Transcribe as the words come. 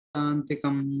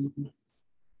शान्तिकम्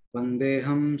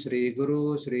वन्देऽहं श्रीगुरु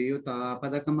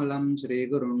श्रीयुतापदकमलं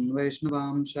श्रीगुरुन्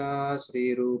वैष्णवांश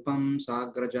श्रीरूपं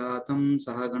साग्रजातं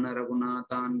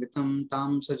सहगणरघुनाथान्वितं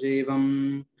तां सजीवं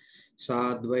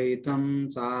साद्वैतं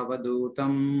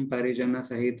सावधूतं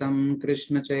परिजनसहितं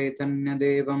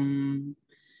कृष्णचैतन्यदेवं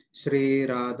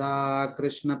श्रीराधा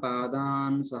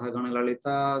कृष्णपादान्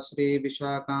सहगणललिता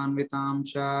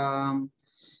श्रीविशाखान्वितांश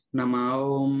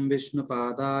नमो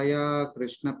विष्णुपादाय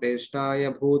कृष्णप्रेष्ठाय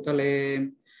भूतले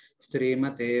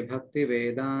श्रीमते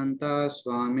भक्तिवेदांत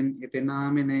स्वामिन् इति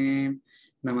नामिने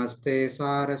नमस्ते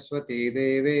सारस्वती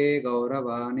देवे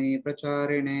गौरवाणी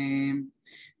प्रचारिणे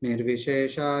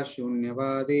निर्विशेष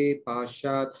शून्यवादी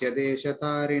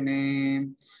पाश्चात्यदेशतारिणे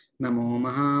नमो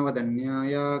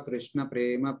महावदन्याय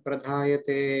कृष्णप्रेम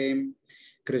प्रधायते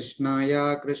कृष्णाय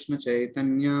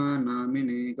कृष्णचैतन्य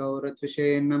नामिने गौरत्विषे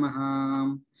नमः।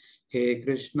 हे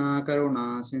कृष्णा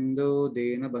करुणा सिंधु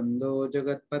दीनबंधो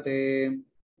जगत्पते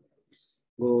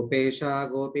गोपेशा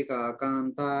गोपिका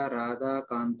कांता राधा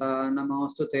कांता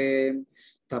नमोस्तुते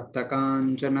तप्त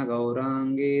कांचन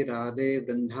गौरांगी राधे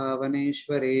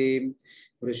वृंदावनेश्वरी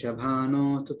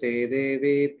वृषभानुस्तुते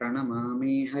देवी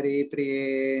प्रणमामि हरिप्रिये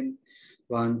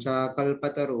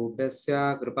वाञ्छाकल्पतरुभ्यश्च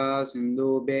कृपा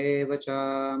सिन्धुभ्येव च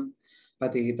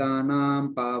पतितानां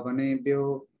पावनेभ्यो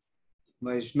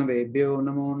वैष्णवेभ्यो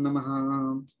नमो नमः।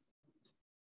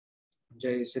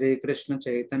 जय श्री कृष्ण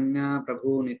चैतन्य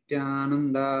प्रभु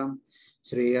नित्यानंद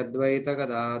श्री अद्वैत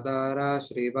गदाधर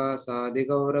श्रीवासादि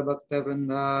गौर भक्त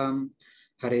वृंदा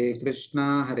हरे Krishna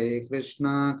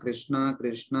Krishna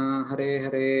Krishna Hare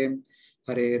Hare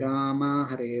Hare Ram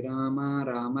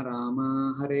Ram Ram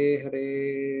Hare Hare.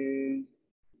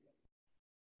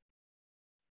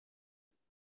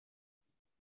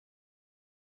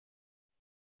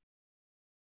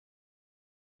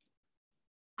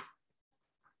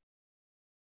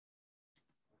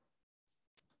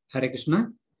 Hare Krishna.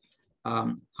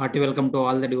 Hearty welcome to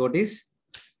all the devotees.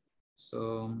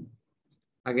 So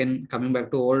again coming back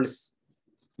to old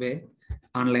way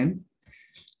online.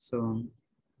 So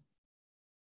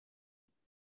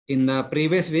in the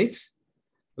previous weeks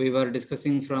we were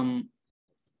discussing from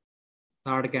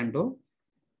third canto.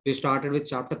 We started with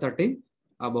chapter 30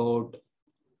 about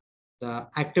the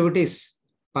activities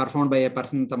performed by a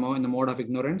person in the mode of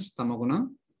ignorance, tamoguna.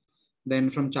 Then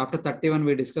from chapter 31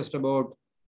 we discussed about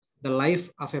the life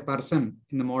of a person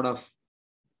in the mode of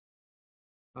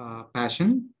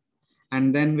passion,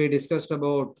 and then we discussed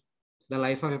about the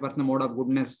life of a person in the mode of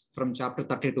goodness from chapter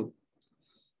 32.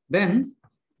 Then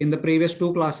in the previous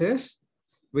two classes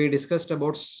we discussed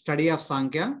about study of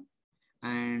Sankhya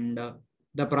and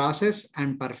the process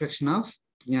and perfection of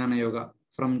Jnana Yoga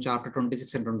from chapter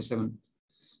 26 and 27.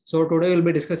 So today we'll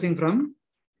be discussing from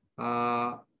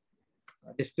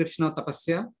description of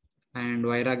Tapasya and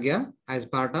Vairagya as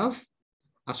part of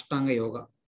Astanga Yoga,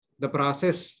 the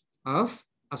process of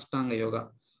Astanga Yoga,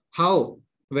 how,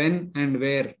 when and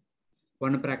where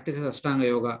one practices Astanga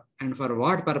Yoga and for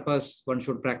what purpose one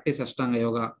should practice Astanga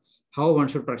Yoga, how one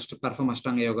should perform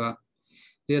Astanga Yoga.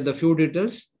 These are the few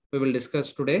details we will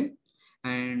discuss today,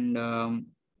 and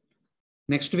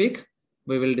next week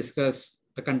we will discuss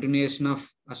the continuation of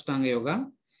Astanga Yoga,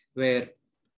 where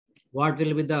what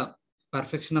will be the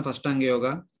perfection of Astanga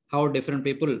Yoga, how different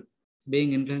people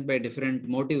being influenced by different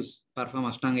motives perform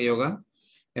Astanga Yoga,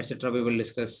 etc. We will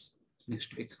discuss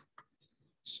next week.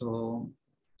 So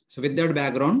with that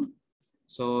background,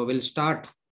 so we'll start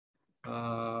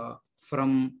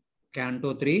from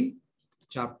Canto 3,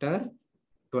 chapter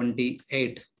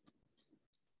 28.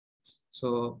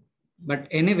 So, but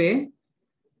anyway,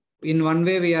 in one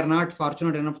way we are not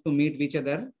fortunate enough to meet each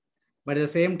other, but at the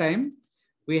same time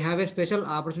we have a special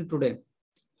opportunity today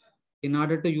in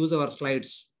order to use our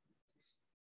slides.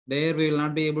 There we will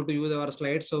not be able to use our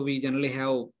slides, so we generally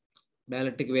have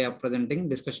dialectic way of presenting,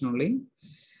 discussion only.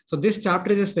 So this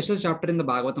chapter is a special chapter in the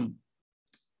Bhagavatam,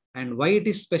 and why it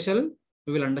is special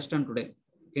we will understand today.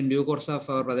 In due course of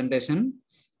our presentation,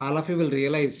 all of you will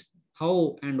realize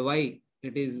how and why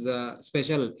it is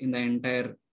special in the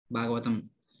entire Bhagavatam.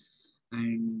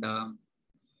 And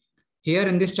here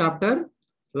in this chapter,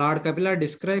 Lord Kapila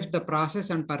describes the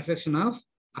process and perfection of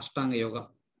Astanga Yoga.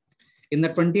 In the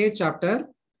 28th chapter,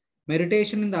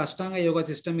 meditation in the Astanga Yoga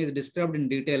system is described in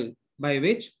detail, by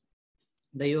which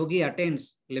the yogi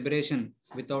attains liberation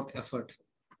without effort.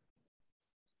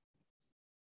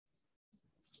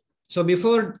 So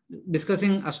before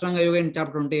discussing Astanga Yoga in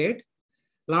chapter 28,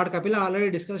 Lord Kapila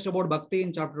already discussed about Bhakti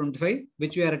in chapter 25,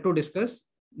 which we are to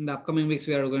discuss. In the upcoming weeks,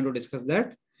 we are going to discuss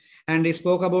that. And he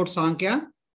spoke about Sankhya,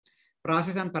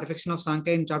 process and perfection of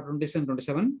Sankhya in chapter 26 and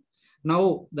 27.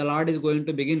 Now the Lord is going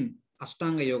to begin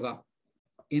Astanga Yoga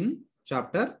in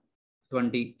chapter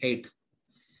 28.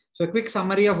 So a quick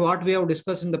summary of what we have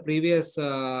discussed in the previous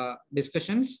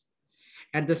discussions.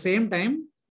 At the same time,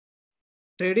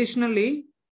 traditionally,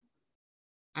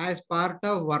 as part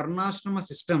of Varnashrama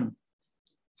system,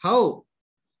 how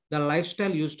the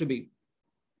lifestyle used to be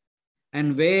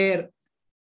and where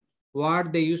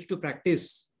what they used to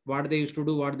practice, what they used to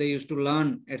do, what they used to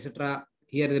learn, etc.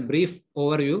 Here is a brief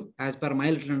overview as per my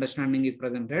little understanding is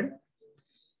presented.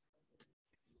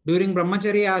 During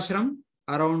Brahmacharya ashram,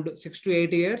 around 6 to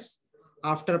 8 years,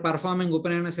 after performing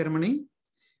Upanayana ceremony,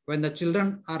 when the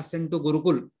children are sent to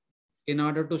Gurukul in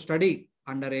order to study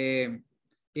under a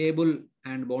able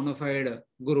and bona fide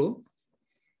guru,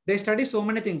 they study so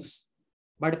many things,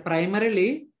 but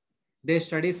primarily they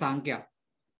study Sankhya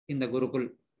in the Gurukul,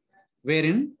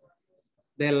 wherein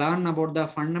they learn about the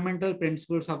fundamental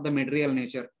principles of the material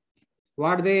nature.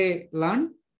 What they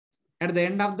learn at the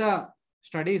end of the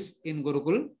studies in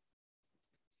Gurukul,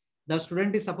 the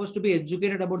student is supposed to be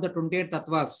educated about the 28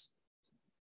 tattvas: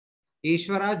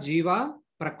 Ishvara, Jiva,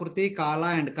 Prakriti,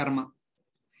 Kala and Karma.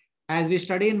 As we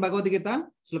study in Bhagavad Gita,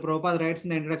 Srila Prabhupada writes in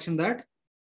the introduction that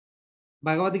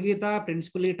Bhagavad Gita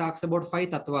principally talks about 5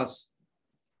 tattvas.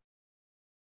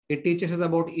 It teaches us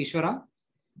about Ishvara,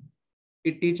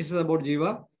 it teaches us about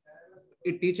Jiva,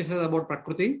 it teaches us about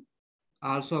Prakriti,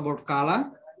 also about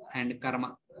Kala and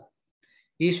Karma.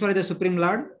 Ishvara is the Supreme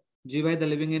Lord, Jiva is the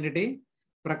living entity,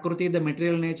 Prakriti the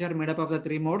material nature made up of the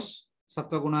 3 modes,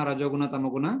 Sattva Guna, Rajoguna,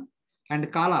 Tamaguna,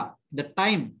 and Kala, the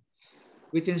time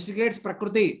which instigates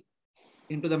Prakriti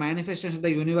into the manifestation of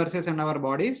the universes and our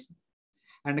bodies,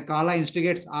 and Kala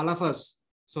instigates all of us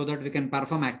so that we can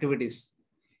perform activities.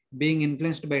 Being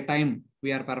influenced by time,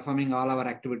 we are performing all our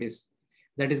activities.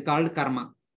 That is called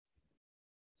karma.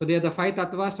 So they are the 5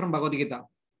 tattvas from Bhagavad Gita.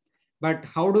 But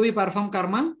how do we perform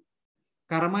karma?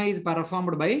 Karma is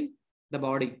performed by the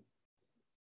body,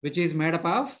 which is made up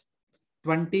of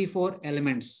 24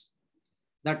 elements.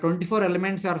 The 24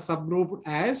 elements are subgrouped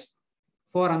as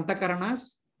 4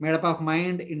 antakaranas made up of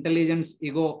mind, intelligence,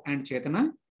 ego and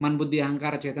chetana, man, buddhi,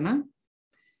 ahankara, chetana,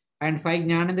 and 5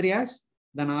 jnanendriyas,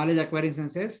 the knowledge acquiring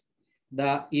senses,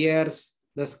 the ears,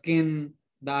 the skin,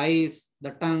 the eyes, the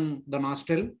tongue, the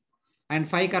nostril, and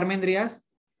 5 karmendriyas,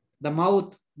 the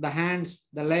mouth, the hands,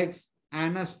 the legs,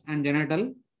 anus and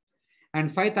genital,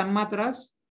 and 5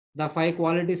 tanmatras, the 5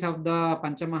 qualities of the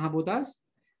Panchamahabhutas,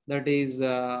 that is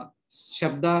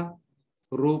Shabda,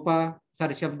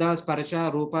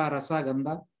 Sparsha, Rupa, Rasa,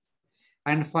 Gandha,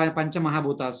 and 5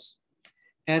 Panchamahabhutas,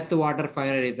 earth, water,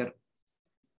 fire, ether.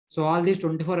 So all these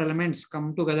 24 elements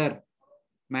come together,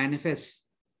 manifest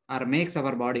or makes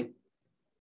our body,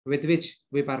 with which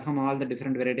we perform all the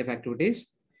different variety of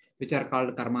activities, which are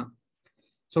called karma.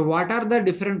 So what are the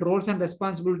different roles and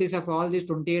responsibilities of all these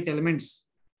 28 elements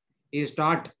is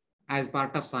taught as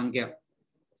part of Sankhya.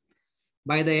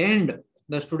 By the end,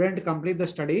 the student complete the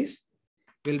studies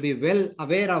will be well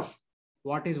aware of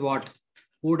what is what,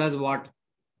 who does what,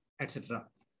 etc.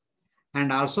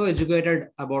 And also educated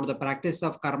about the practice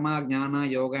of karma, jnana,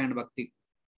 yoga and bhakti.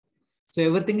 So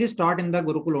everything is taught in the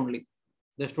Gurukul only.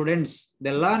 The students,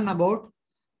 they learn about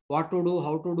what to do,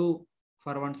 how to do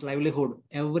for one's livelihood.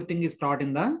 Everything is taught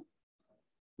in the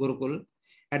Gurukul.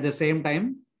 At the same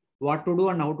time, what to do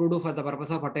and how to do for the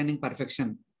purpose of attaining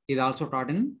perfection is also taught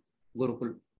in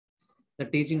Gurukul. The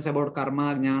teachings about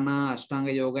karma, jnana,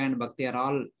 Astanga yoga and bhakti are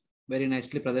all very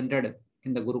nicely presented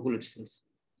in the Gurukul itself.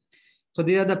 So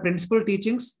these are the principal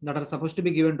teachings that are supposed to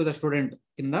be given to the student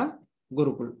in the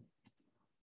Gurukul.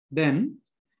 Then,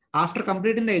 after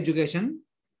completing the education,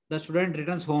 the student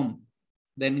returns home,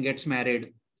 then gets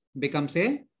married, becomes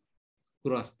a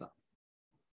Grihastha.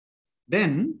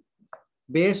 Then,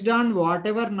 based on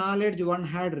whatever knowledge one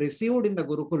had received in the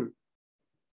Gurukul,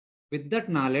 with that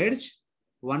knowledge,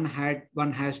 one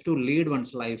has to lead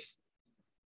one's life.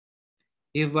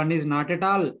 If one is not at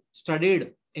all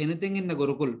studied anything in the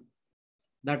Gurukul,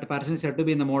 that person is said to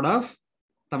be in the mode of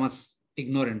tamas,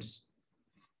 ignorance,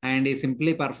 and he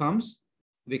simply performs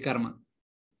vikarma.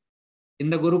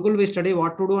 In the Gurukul, we study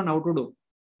what to do and how to do.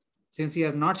 Since he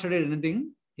has not studied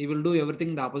anything, he will do everything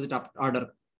in the opposite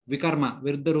order. Vikarma,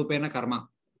 viruddha rupena karma.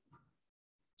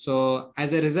 So,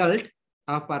 as a result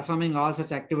of performing all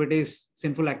such activities,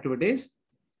 sinful activities,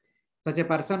 such a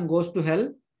person goes to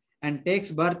hell and takes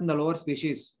birth in the lower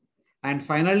species. And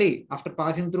finally, after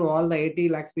passing through all the 80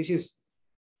 lakh species,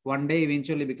 one day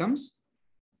eventually becomes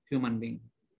human being.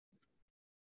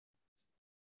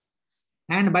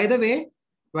 And by the way,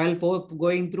 while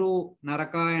going through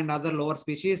Naraka and other lower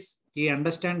species, he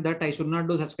understands that I should not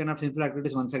do such kind of sinful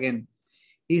activities once again.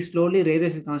 he slowly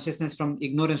raises his consciousness from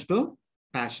ignorance to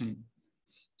passion.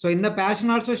 So in the passion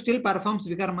also still performs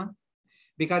vikarma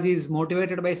because he is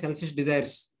motivated by selfish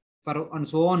desires for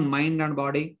one's own mind and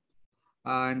body,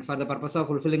 and for the purpose of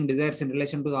fulfilling desires in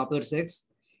relation to the opposite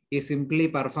sex, he simply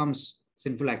performs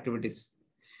sinful activities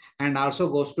and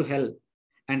also goes to hell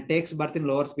and takes birth in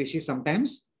lower species sometimes,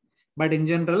 but in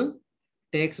general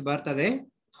takes birth as a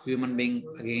human being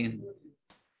again.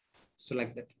 So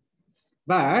like that.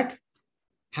 But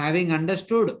having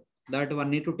understood that one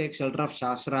need to take shelter of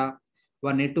Shastra,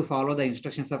 one need to follow the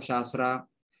instructions of Shastra,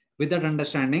 with that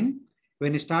understanding,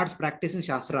 when he starts practicing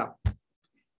Shastra,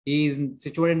 he is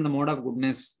situated in the mode of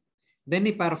goodness. Then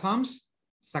he performs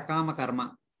Sakama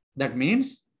Karma. That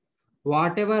means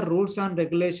whatever rules and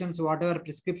regulations, whatever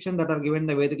prescriptions that are given in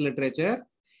the Vedic literature,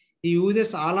 he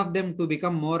uses all of them to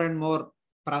become more and more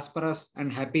prosperous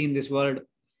and happy in this world,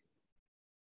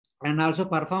 and also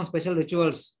perform special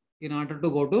rituals in order to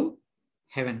go to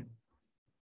heaven.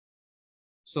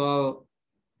 So,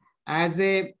 as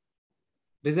a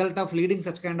result of leading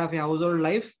such kind of a household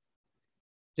life,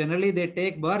 generally they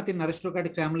take birth in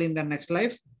aristocratic family in their next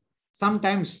life.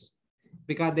 Sometimes,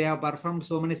 because they have performed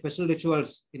so many special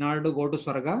rituals in order to go to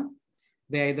Swarga,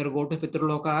 they either go to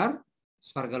Pitraloka or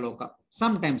Svargaloka.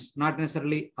 Sometimes, not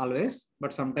necessarily always,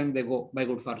 but sometimes they go by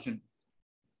good fortune.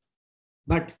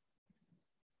 But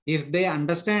if they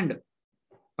understand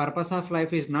purpose of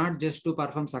life is not just to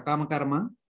perform Sakama Karma,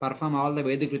 perform all the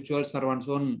Vedic rituals for one's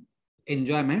own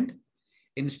enjoyment,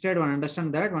 instead one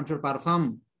understand that one should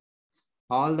perform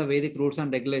all the Vedic rules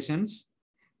and regulations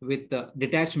with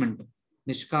detachment,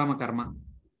 Nishkama Karma,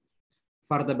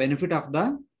 for the benefit of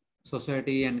the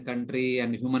society and country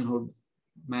and humanhood,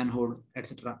 manhood,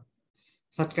 etc.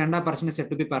 Such kind of person is said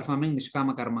to be performing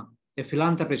Nishkama Karma, a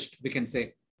philanthropist, we can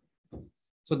say.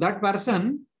 So that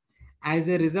person, as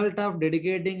a result of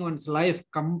dedicating one's life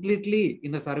completely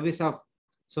in the service of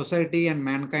society and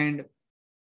mankind,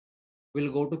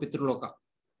 will go to Pitraloka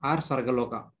or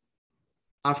Svargaloka.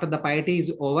 After the piety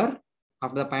is over,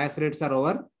 after the pious rites are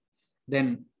over,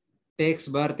 then takes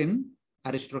birth in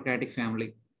aristocratic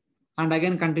family. And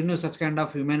again continues such kind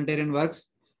of humanitarian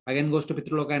works, again goes to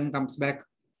Pitraloka and comes back.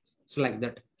 So like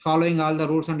that, following all the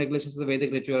rules and regulations of the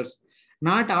Vedic rituals.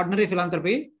 Not ordinary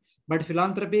philanthropy, but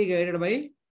philanthropy guided by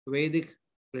Vedic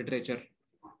literature.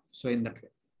 So in that way.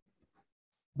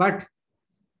 But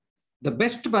the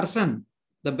best person,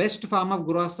 the best form of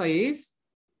Gurasa is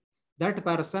that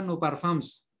person who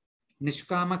performs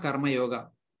Nishkama Karma Yoga,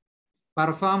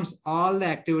 performs all the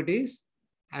activities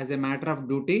as a matter of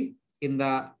duty in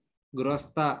the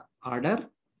Gurastha order,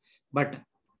 but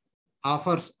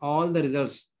offers all the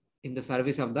results in the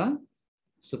service of the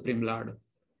Supreme Lord.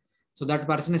 So that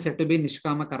person is said to be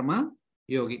Nishkama Karma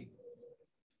Yogi.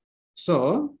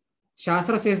 So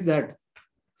Shastra says that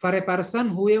for a person,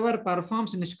 whoever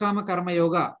performs Nishkama Karma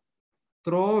Yoga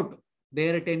throughout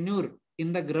their tenure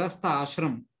in the Grihastha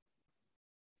ashram,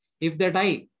 if they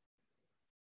die,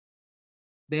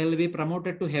 they will be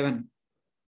promoted to heaven.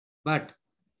 But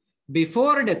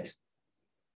before death,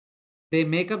 they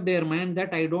make up their mind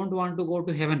that I don't want to go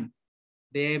to heaven.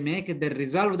 They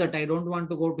resolve that I don't want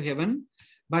to go to heaven,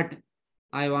 but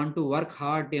I want to work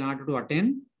hard in order to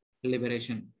attain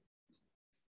liberation.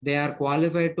 They are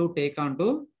qualified to take on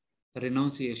to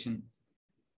renunciation.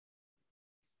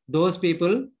 Those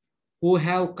people who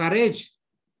have courage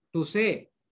to say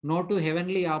no to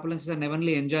heavenly opulences and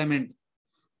heavenly enjoyment,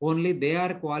 only they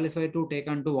are qualified to take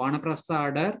on to Vanaprastha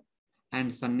order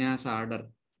and Sannyasa order.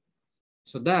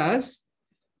 So thus,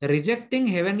 rejecting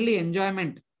heavenly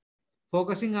enjoyment,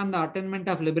 focusing on the attainment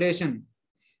of liberation,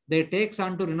 they takes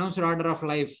on to renounced order of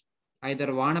life, either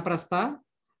Vanaprastha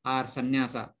or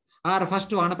Sannyasa, or first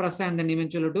Vanaprastha and then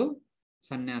eventually to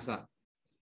Sannyasa,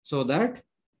 so that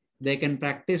they can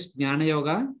practice Dhyana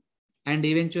Yoga and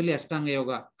eventually Astanga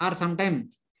Yoga, or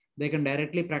sometimes they can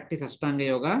directly practice Astanga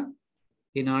Yoga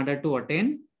in order to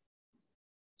attain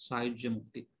Sayujya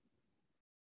Mukti.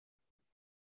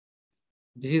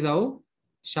 This is how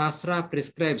Shastra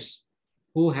prescribes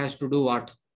who has to do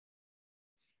what.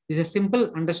 This is a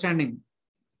simple understanding.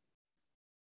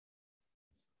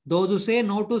 Those who say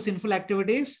no to sinful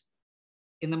activities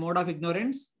in the mode of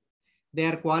ignorance, they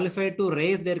are qualified to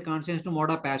raise their conscience to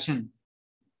mode of passion.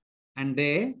 And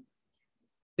they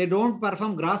don't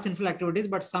perform gross sinful activities,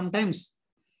 but sometimes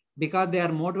because they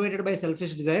are motivated by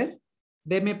selfish desire,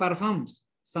 they may perform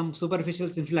some superficial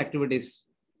sinful activities.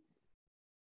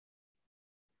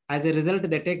 As a result,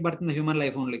 they take birth in the human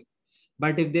life only.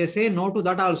 But if they say no to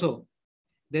that also,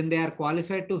 then they are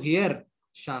qualified to hear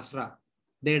Shastra.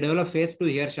 They develop faith to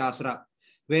hear Shastra.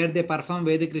 where they perform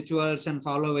Vedic rituals and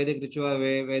follow Vedic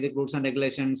rules and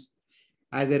regulations.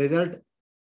 As a result,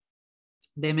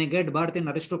 they may get birth in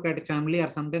aristocratic family, or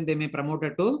sometimes they may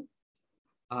promoted to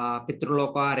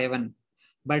Pitruloka or Heaven.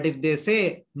 But if they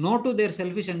say no to their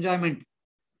selfish enjoyment,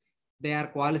 they are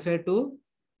qualified to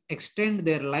extend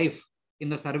their life in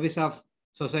the service of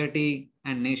society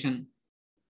and nation,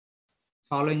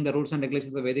 following the rules and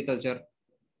regulations of Vedic culture.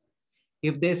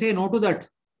 If they say no to that,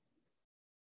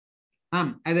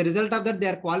 as a result of that, they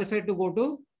are qualified to go to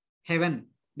heaven,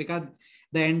 because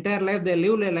the entire life they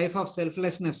live a life of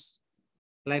selflessness,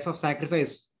 life of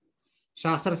sacrifice.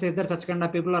 Shastra says that such kind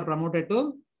of people are promoted to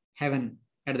heaven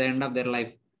at the end of their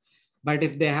life. But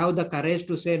if they have the courage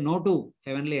to say no to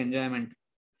heavenly enjoyment,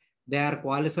 they are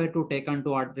qualified to take on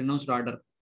to renounced order,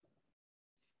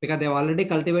 because they have already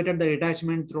cultivated the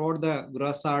detachment throughout the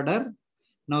Grihastha order.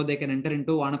 Now they can enter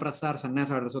into Vanaprastha or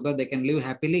Sannyasa order, so that they can live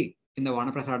happily in the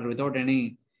Vanaprastha order without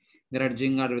any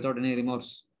grudging or without any remorse.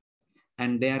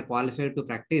 And they are qualified to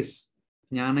practice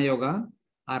Jnana Yoga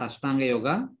or Astanga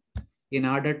Yoga in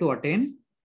order to attain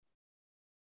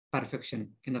perfection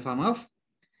in the form of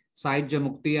Sahyajya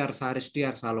Mukti or Sarishti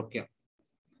or Salokya.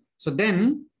 So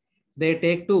then they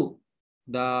take to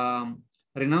the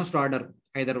renounced order,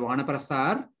 either Vanaprastha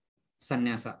or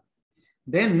Sannyasa.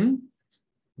 Then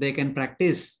they can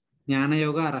practice Jnana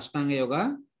Yoga or Astanga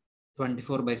Yoga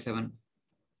 24/7.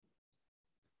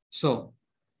 So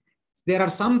there are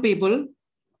some people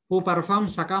who perform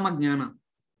Sakama Jnana.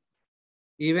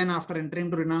 Even after entering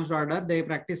to renounced order, they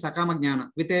practice Sakama Jnana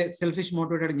with a selfish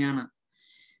motivated Jnana.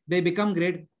 They become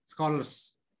great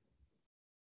scholars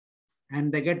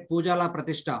and they get Pujala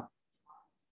Pratishtha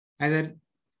as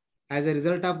a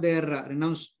result of their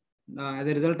as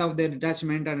a result of their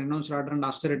detachment and renounced order and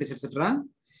austerities, etc.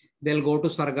 They'll go to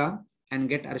Swarga and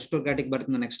get aristocratic birth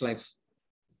in the next life.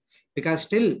 Because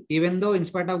still, even though in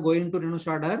spite of going to renounced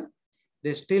order,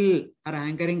 they still are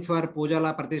hankering for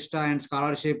Pujala Pratishtha and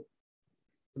scholarship.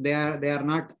 They are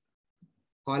not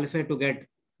qualified to get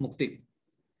Mukti.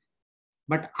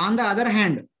 But on the other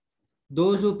hand,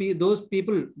 those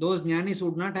people, those jnanis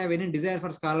who do not have any desire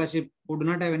for scholarship, who do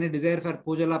not have any desire for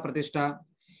Pujala Pratishtha,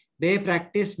 they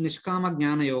practice Nishkama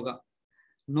Jnana Yoga.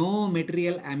 No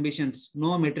material ambitions,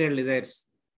 no material desires.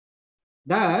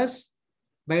 Thus,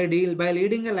 by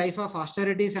leading a life of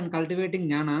austerities and cultivating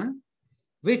jnana,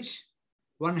 which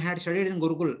one had studied in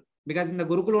Gurukul, because in the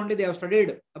Gurukul only they have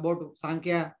studied about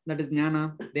Sankhya, that is jnana.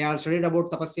 They have studied about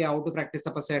tapasya, how to practice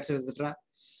tapasya, etc.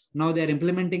 Now they are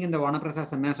implementing in the Vanaprastha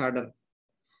Sannyasa order,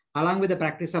 along with the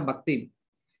practice of bhakti.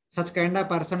 Such kind of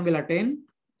person will attain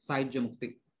Sahyajya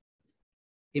Mukti,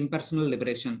 impersonal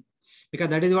liberation, because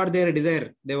that is what their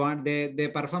desire. They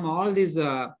perform all these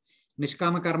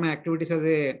Nishkama Karma activities as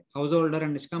a householder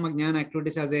and Nishkama Jnana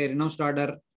activities as a renounced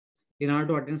order in order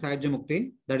to attain Sahyajya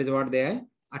Mukti. That is what they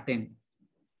attain.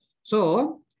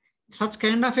 So, such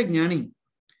kind of a Jnani,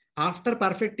 after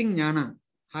perfecting Jnana,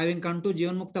 having come to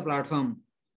Jivan Mukta platform,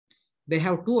 they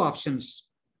have two options.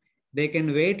 They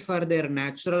can wait for their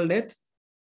natural death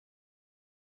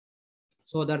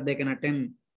so that they can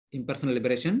attain impersonal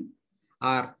liberation,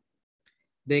 or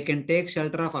they can take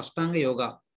shelter of Astanga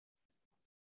Yoga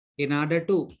in order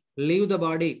to leave the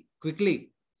body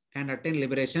quickly and attain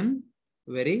liberation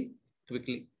very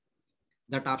quickly.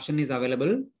 That option is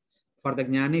available for the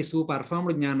Jnanis who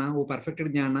performed Jnana, who perfected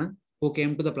Jnana, who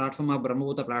came to the platform of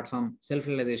Brahmabhuta platform,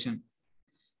 self-realization.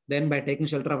 Then by taking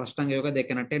shelter of Astanga Yoga, they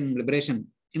can attain liberation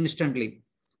instantly,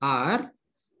 or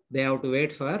they have to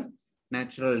wait for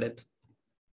natural death.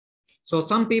 So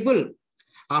some people,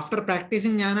 after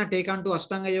practicing Jnana, take on to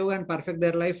Astanga Yoga and perfect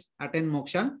their life, attain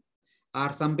moksha. Or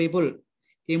some people,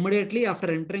 immediately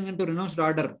after entering into renounced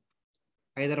order,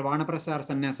 either Vanaprastha or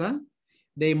Sannyasa,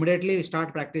 they immediately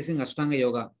start practicing Astanga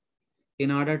Yoga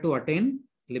in order to attain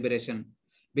liberation.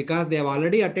 Because they have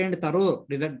already attained thorough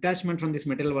detachment from this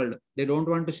material world. They don't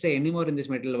want to stay anymore in this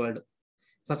material world.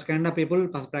 Such kind of people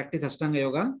practice Astanga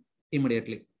Yoga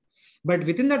immediately. But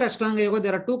within that Astanga Yoga,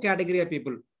 there are two categories of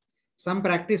people. Some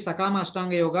practice Sakama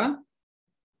Astanga Yoga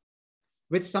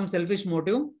with some selfish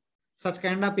motive. Such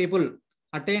kind of people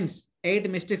attains 8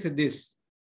 mystic siddhis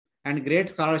and great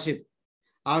scholarship,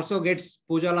 also gets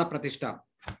Pujala Pratishtha.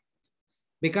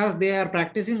 Because they are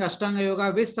practicing Astanga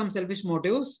Yoga with some selfish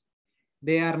motives,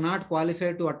 they are not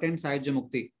qualified to attain Sahyajya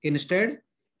Mukti. Instead,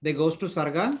 they goes to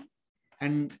Swarga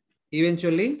and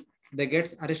eventually they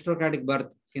get aristocratic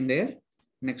birth in their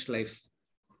next life.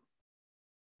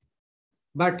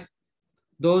 But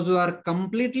those who are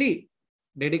completely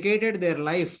dedicated their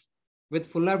life with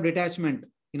full of detachment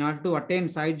in order to attain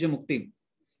Sahyajya Mukti,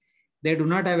 They do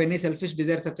not have any selfish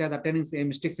desires such as attaining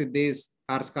mystic siddhis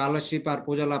or scholarship or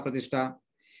puja la pratishtha.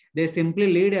 They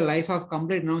simply lead a life of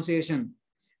complete renunciation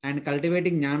and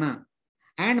cultivating jnana.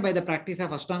 And by the practice of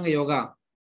Astanga Yoga,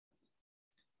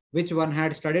 which one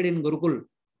had studied in Gurukul,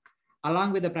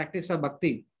 along with the practice of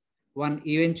Bhakti, one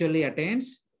eventually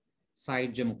attains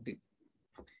Sahajya Mukti.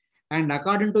 And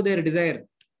according to their desire,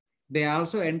 they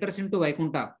also enters into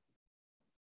Vaikuntha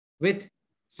with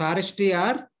Sarishti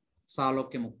or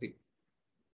Salokya Mukti.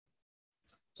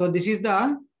 So this is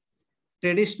the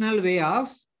traditional way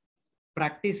of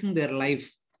practicing their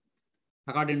life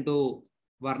according to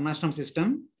Varnashram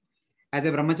system. As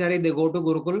a brahmachari, they go to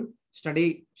Gurukul,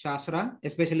 study Shastra,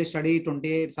 especially study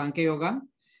 28 Sankhya Yoga,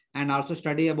 and also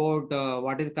study about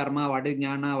what is karma, what is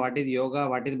jnana, what is yoga,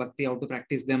 what is bhakti, how to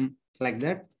practice them, like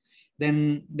that.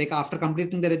 Then they, after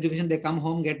completing their education, they come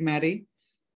home, get married.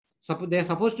 They are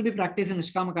supposed to be practicing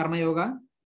Nishkama Karma Yoga.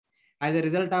 As a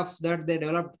result of that, they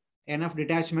developed enough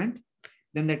detachment.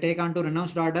 Then they take on to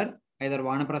renounced order, either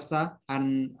Vanaprastha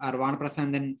or Vanaprastha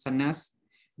and then Sannyas.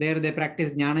 There they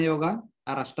practice Jnana Yoga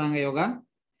or Ashtanga Yoga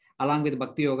along with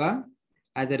Bhakti Yoga.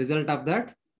 As a result of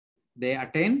that, they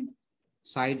attain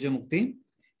Sahajya Mukti.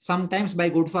 Sometimes by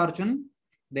good fortune,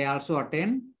 they also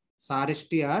attain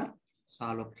Sarishti or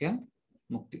Salokya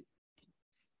Mukti.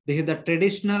 This is the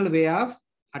traditional way of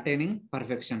attaining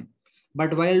perfection.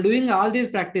 But while doing all these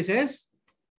practices,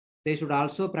 they should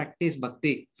also practice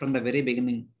Bhakti from the very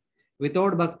beginning.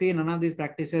 Without Bhakti, none of these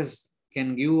practices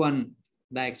can give one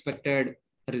the expected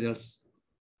results.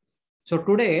 So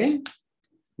today,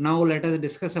 now let us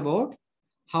discuss about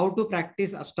how to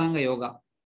practice Astanga Yoga.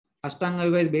 Astanga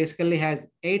Yoga basically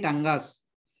has 8 angas: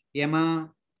 Yama,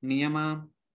 Niyama,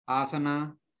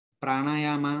 Asana,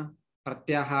 Pranayama,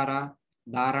 Pratyahara,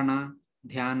 Dharana,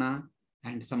 Dhyana,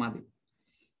 and Samadhi.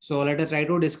 So let us try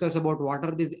to discuss about what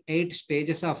are these 8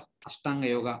 stages of Astanga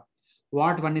Yoga,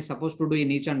 what one is supposed to do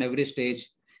in each and every stage,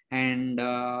 and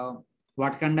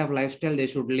what kind of lifestyle they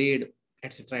should lead,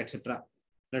 etc., etc.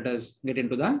 Let us get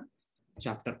into the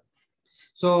chapter.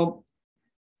 So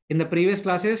in the previous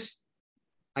classes,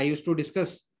 I used to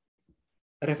discuss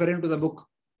referring to the book.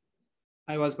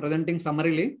 I was presenting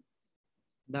summarily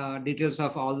the details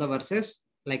of all the verses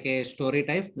like a story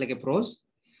type, like a prose.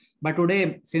 But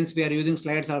today, since we are using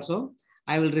slides also,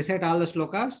 I will recite all the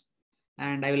shlokas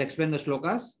and I will explain the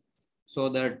shlokas so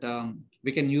that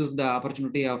we can use the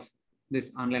opportunity of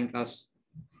this online class.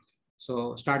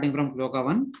 So starting from shloka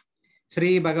 1,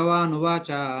 Sri Bhagavan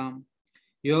Uvacha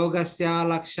Yogasya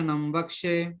Lakshanam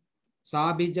Vakshe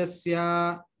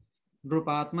Sabijasya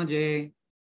Drupatmaje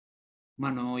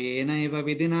Mano Yenaiva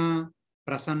Vidina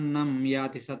Prasannam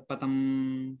Yati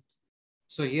Satpatam.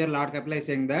 So here Lord Kapila is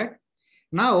saying that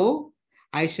now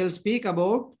I shall speak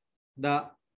about the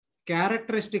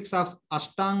characteristics of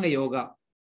Astanga Yoga,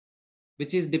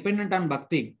 which is dependent on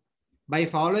Bhakti, by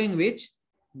following which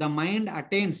the mind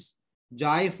attains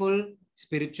joyful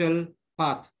spiritual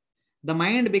path. The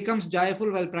mind becomes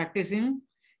joyful while practicing,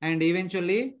 and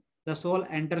eventually the soul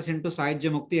enters into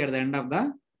Sahajya Mukti at the end of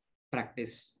the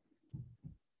practice.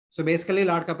 So basically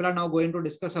Lord Kapila now going to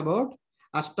discuss about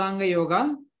Astanga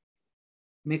Yoga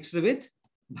mixed with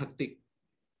Bhakti.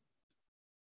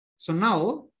 So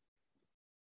now,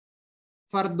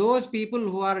 for those people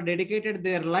who are dedicated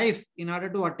their life in order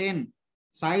to attain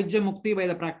Sahajya Mukti by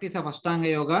the practice of Astanga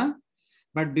Yoga,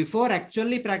 but before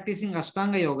actually practicing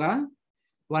Astanga Yoga,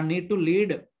 one need to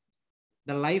lead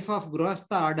the life of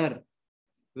Grihastha order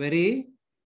very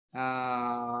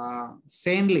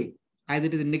sanely, as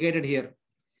it is indicated here.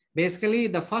 Basically,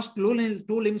 the first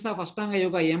two limbs of Astanga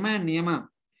Yoga, Yama and Niyama.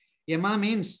 Niyama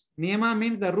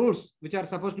means the rules which are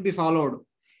supposed to be followed.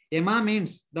 Yama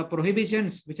means the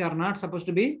prohibitions which are not supposed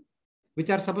to be, which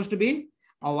are supposed to be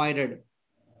avoided.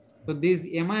 So these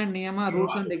Yama and Niyama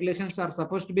rules and regulations are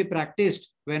supposed to be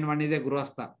practiced when one is a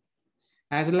Grihastha.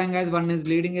 As long as one is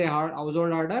leading a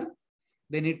household order,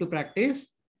 they need to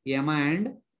practice Yama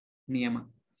and Niyama.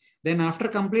 Then after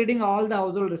completing all the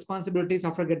household responsibilities,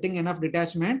 after getting enough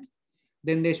detachment,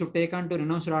 then they should take on to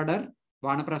renounced order,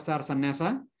 Vanaprastha or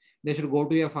Sannyasa. They should go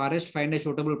to a forest, find a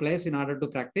suitable place in order to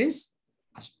practice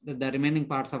the remaining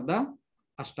parts of the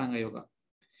Astanga Yoga.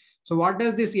 So what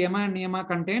does this Yama and Niyama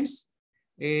contains?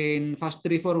 In first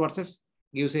 3-4 verses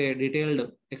gives a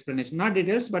detailed explanation. Not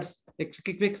details, but a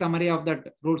quick summary of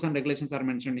that rules and regulations are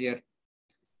mentioned here.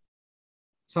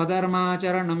 Swadharma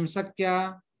charanam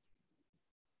sakya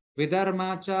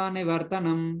Vidharmacha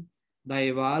nivartanam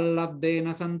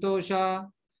Daivallabdena santosha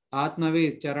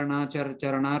Atmavid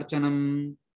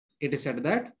charanarchanam. It is said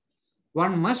that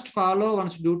one must follow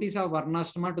one's duties of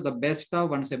Varnashrama to the best of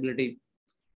one's ability.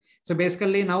 So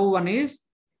basically now one is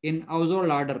in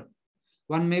household order.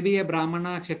 One may be a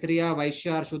Brahmana, Kshatriya,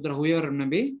 Vaishya, or Shudra, whoever it may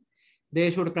be. They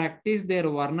should practice their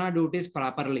Varna duties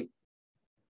properly.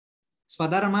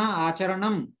 Swadharma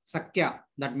Acharanam Sakya.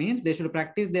 That means they should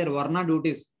practice their Varna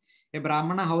duties. A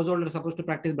Brahmana householder is supposed to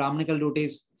practice Brahmanical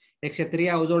duties. A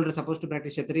Kshatriya householder is supposed to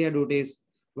practice Kshatriya duties.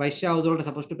 Vaishya householder is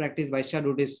supposed to practice Vaishya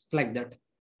duties, like that.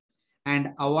 And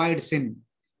avoid sin.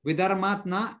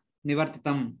 Vidharmatna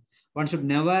Nivartitam. One should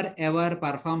never ever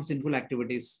perform sinful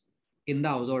activities in the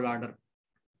household order.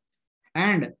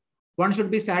 And one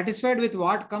should be satisfied with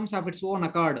what comes of its own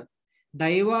accord.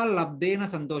 Daiva labdena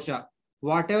santosha.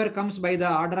 Whatever comes by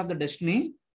the order of the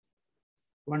destiny,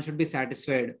 one should be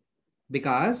satisfied.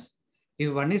 Because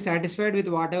if one is satisfied with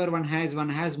whatever one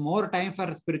has more time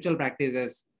for spiritual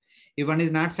practices. If one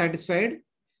is not satisfied,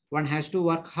 one has to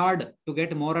work hard to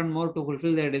get more and more to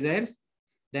fulfill their desires.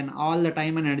 Then all the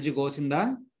time and energy goes in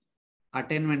the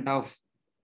attainment of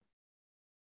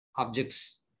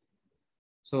objects.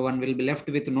 So one will be left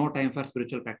with no time for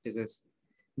spiritual practices.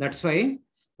 That's why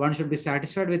one should be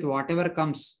satisfied with whatever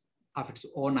comes of its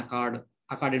own accord,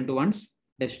 according to one's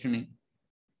destiny.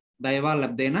 Daiva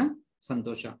labdena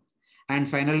santosha. And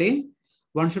finally,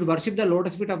 one should worship the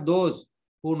lotus feet of those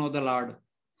who know the Lord.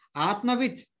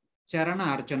 Atmavit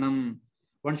charana archanam.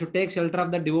 One should take shelter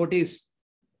of the devotees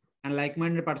and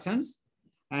like-minded persons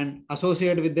and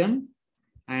associate with them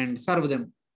and serve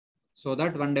them, so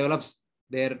that one develops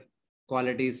their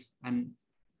qualities and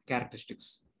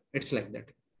characteristics. It's like that.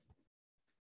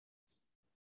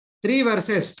 3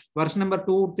 verses, verse number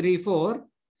 2, 3, 4,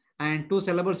 and 2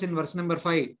 syllables in verse number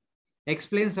 5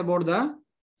 explains about the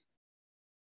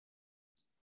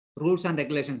rules and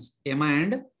regulations, yama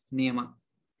and niyama.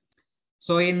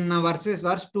 So in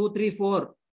verse 2, 3,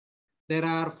 4, there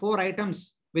are 4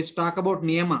 items which talk about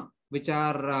niyama, which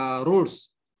are rules.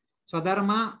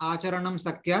 Swadharma acharanam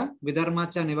sakya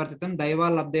vidharmacha nivartitam daiva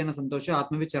labdena santosha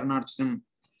atmavi charanarcham.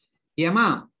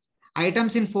 Yama,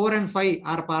 items in 4 and 5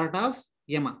 are part of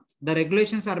yama. The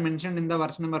regulations are mentioned in the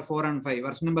verse number 4 and 5.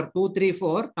 Verse number 2, 3,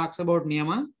 4 talks about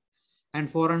niyama, and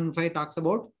 4 and 5 talks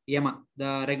about yama,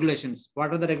 the regulations.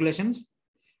 What are the regulations?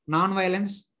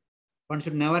 Non-violence. One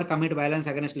should never commit violence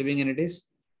against living entities.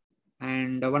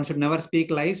 And one should never speak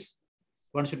lies.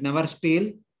 One should never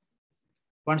steal.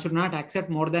 One should not accept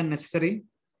more than necessary.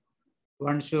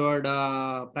 One should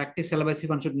practice celibacy.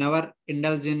 One should never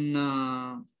indulge in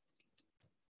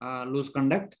loose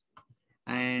conduct.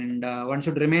 And one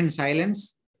should remain silent.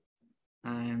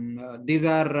 And these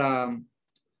are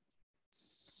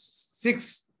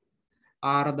 6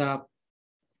 are the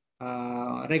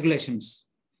regulations.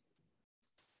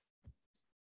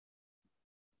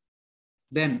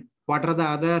 Then what are the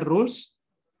other rules?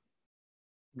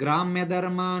 Gramya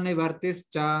dharma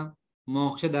nivartischa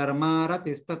moksha dharma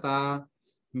ratistata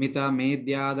mita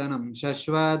medyadanam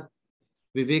shashvad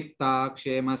vivikta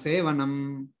kshema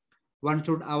sevanam. One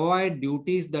should avoid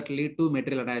duties that lead to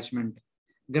material attachment.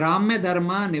 Gramya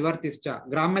dharma nivartischa.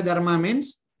 Gramya dharma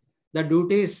means the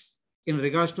duties in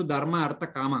regards to dharma, artha,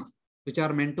 kama, which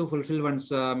are meant to fulfill one's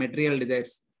material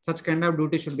desires. Such kind of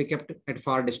duties should be kept at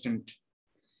far distance.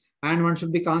 And one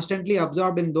should be constantly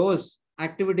absorbed in those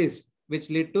activities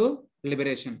which lead to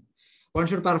liberation. One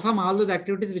should perform all those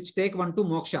activities which take one to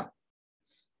moksha.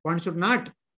 One should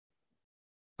not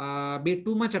be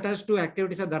too much attached to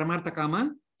activities of dharma, artha,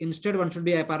 kama. Instead, one should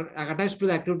be attached to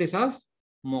the activities of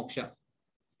moksha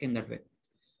in that way.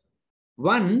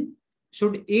 One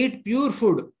should eat pure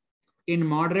food in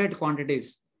moderate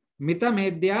quantities. Mita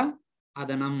medya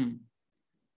adanam.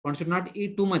 One should not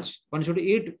eat too much. One should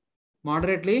eat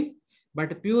moderately,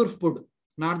 but pure food,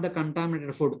 not the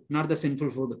contaminated food, not the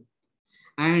sinful food.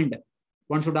 And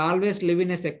one should always live in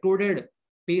a secluded,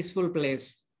 peaceful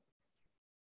place.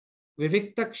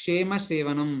 Vivikta kshema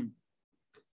sevanam.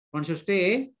 One should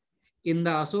stay in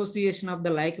the association of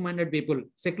the like-minded people.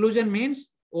 Seclusion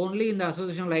means only in the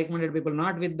association of like-minded people,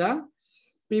 not with the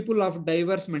people of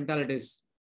diverse mentalities.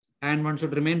 And one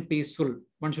should remain peaceful.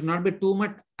 One should not be too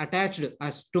much attached,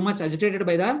 as too much agitated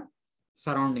by the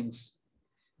surroundings.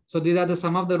 So these are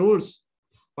some of the rules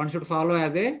one should follow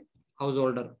as a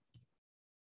householder.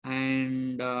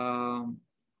 And Gramya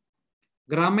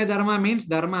dharma means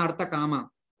dharma, artha, kama.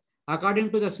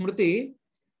 According to the Smriti,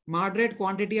 moderate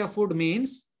quantity of food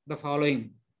means the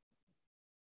following.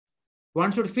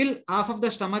 One should fill half of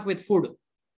the stomach with food.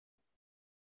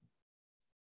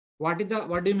 What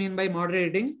do you mean by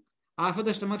moderate eating? Half of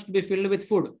the stomach should be filled with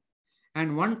food,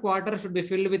 and 1/4 should be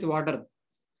filled with water,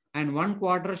 and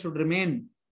 1/4 should remain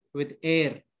with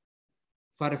air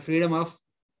for freedom of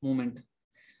movement.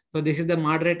 So this is the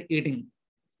moderate eating,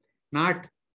 not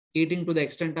eating to the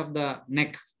extent of the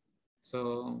neck.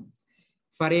 So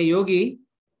for a yogi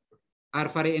or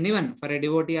for anyone, for a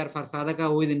devotee or for sadhaka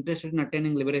who is interested in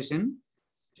attaining liberation,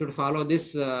 should follow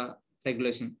this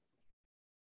regulation.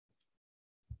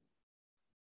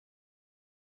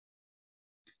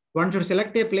 One should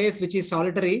select a place which is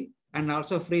solitary and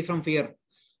also free from fear.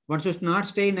 One should not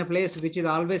stay in a place which is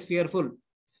always fearful.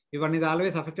 If one is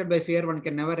always affected by fear, one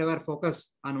can never ever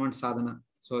focus on one's sadhana.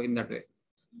 So in that way.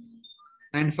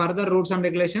 And further rules and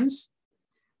regulations.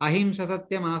 Ahimsa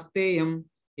satyam asteyam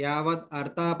yavad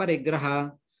artha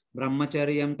parigraha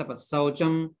brahmacharyam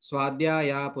tapassaucham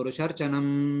swadhyaya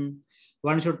purusharchanam.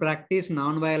 One should practice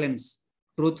non-violence,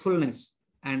 truthfulness,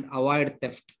 and avoid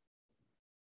theft.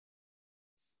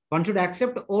 One should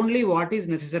accept only what is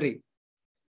necessary.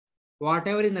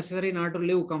 Whatever is necessary in order to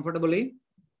live comfortably,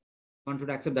 one should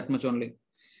accept that much only.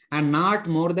 And not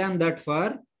more than that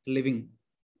for living.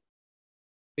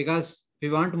 Because if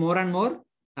we want more and more,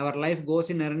 our life goes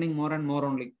in earning more and more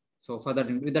only. So for that,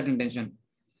 with that intention.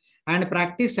 And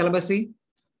practice celibacy,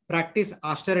 practice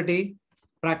austerity,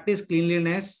 practice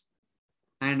cleanliness,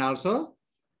 and also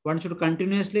one should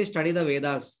continuously study the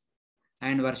Vedas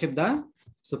and worship the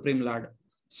Supreme Lord.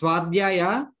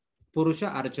 Swadhyaya Purusha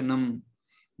Archanam.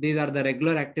 These are the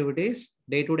regular activities,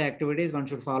 day-to-day activities one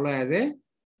should follow as a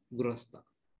Grihastha.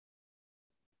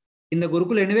 In the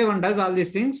Gurukul anyway, one does all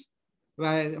these things.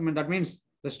 That means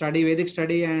the study, Vedic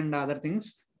study and other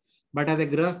things. But as a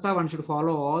Grihastha, one should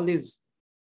follow all these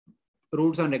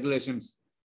rules and regulations.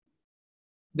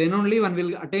 Then only one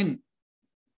will attain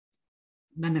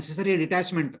the necessary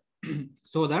detachment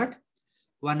so that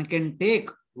one can take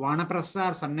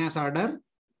Vanaprastha or Sannyasa order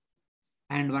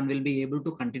and one will be able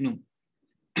to continue.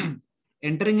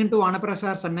 Entering into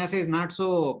Vanaprastha or Sannyasa is not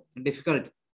so difficult,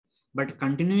 but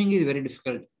continuing is very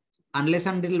difficult. Unless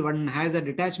until one has a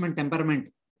detachment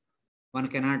temperament, one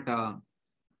cannot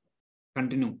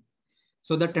continue.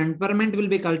 So the temperament will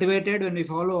be cultivated when we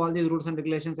follow all these rules and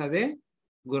regulations as a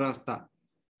Grihastha.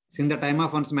 Since the time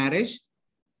of one's marriage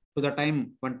to the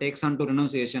time one takes on to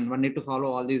renunciation, one need to follow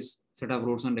all these set of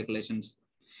rules and regulations.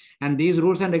 And these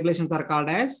rules and regulations are called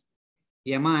as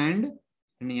Yama and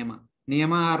Niyama.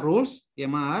 Niyama are rules,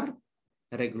 Yama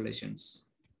are regulations.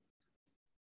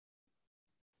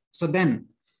 So then,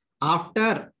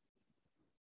 after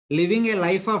living a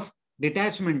life of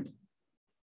detachment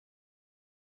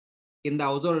in the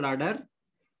household order,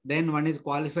 then one is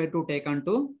qualified to take on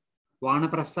to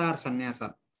Vanaprastha or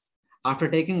Sannyasa. After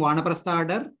taking Vanaprastha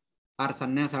order or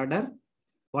Sannyasa order,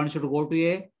 one should go to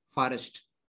a forest.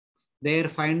 There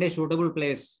find a suitable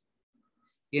place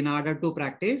in order to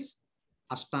practice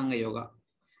Astanga Yoga.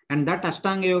 And that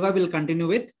Astanga Yoga will continue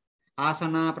with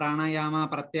Asana, Pranayama,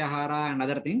 Pratyahara and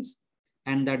other things.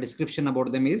 And the description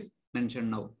about them is mentioned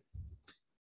now.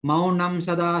 Maunam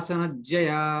Sadasana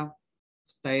Jaya,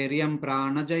 Stairyam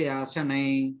Pranajaya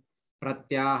Shanai,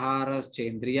 Pratyaharas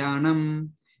Chendriyanam,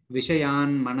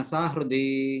 Vishayan Manasa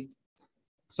Hrudi.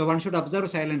 So one should observe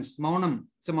silence. Maunam.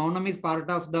 So Maunam is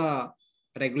part of the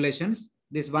regulations.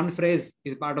 This one phrase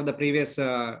is part of the previous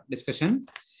discussion.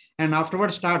 And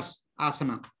afterwards starts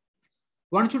asana.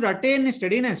 One should attain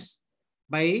steadiness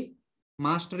by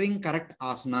mastering correct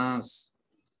asanas.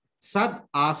 Sad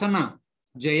asana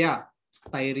jaya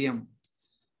stairyam.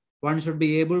 One should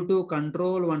be able to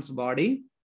control one's body.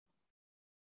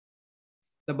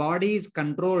 The body is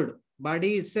controlled.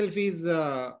 Body itself is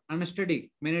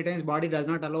unsteady. Many times body does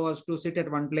not allow us to sit at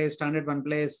one place, stand at one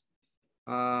place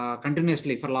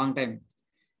continuously for a long time.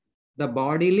 The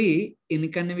bodily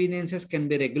inconveniences can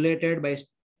be regulated by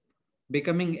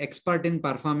becoming expert in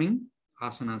performing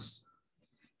asanas.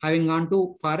 Having gone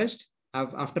to forest,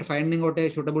 after finding out a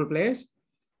suitable place,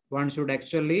 one should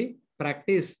actually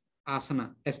practice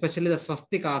asana, especially the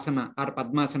swastika asana or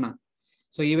padmasana.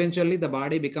 So eventually the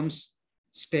body becomes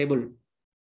stable.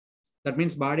 That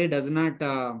means body does not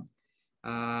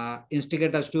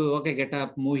instigate us to, okay, get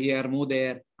up, move here, move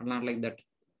there, and not like that.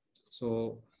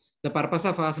 So the purpose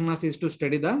of asanas is to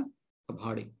steady the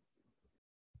body.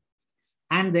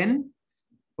 And then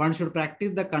one should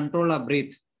practice the control of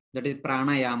breath, that is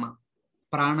pranayama,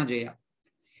 pranajaya.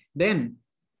 Then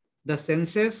the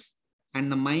senses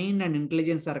and the mind and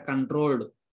intelligence are controlled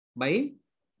by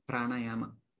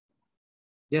pranayama.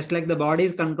 Just like the body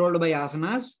is controlled by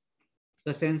asanas,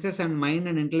 the senses and mind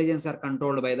and intelligence are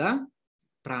controlled by the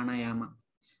pranayama.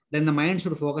 Then the mind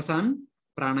should focus on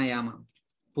pranayama.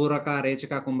 Puraka,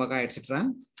 Rechaka, Kumbhaka, etc.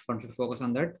 One should focus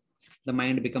on that. The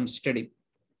mind becomes steady.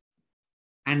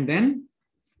 And then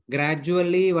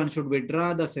gradually one should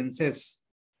withdraw the senses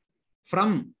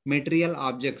from material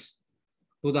objects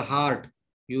to the heart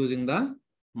using the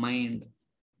mind.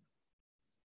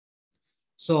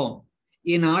 So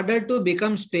In order to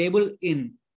become stable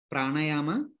in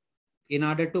pranayama, in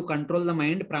order to control the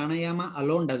mind, pranayama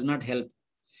alone does not help.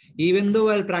 Even though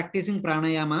while practicing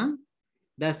pranayama,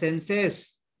 the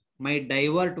senses might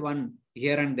divert one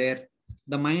here and there.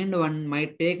 The mind one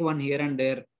might take one here and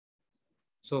there.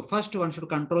 So first one should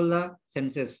control the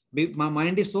senses. My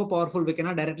mind is so powerful, we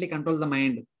cannot directly control the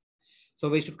mind. So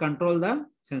we should control the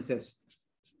senses.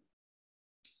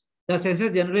 The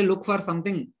senses generally look for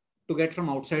something to get from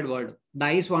outside world. The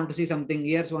eyes want to see something,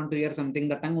 ears want to hear something,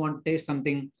 the tongue want to taste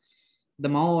something, the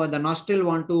mouth, the nostril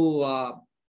want to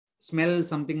smell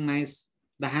something nice,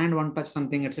 the hand want to touch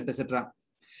something, etc., etc.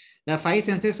 The five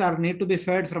senses are need to be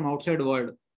fed from outside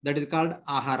world. That is called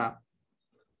ahara.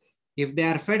 If they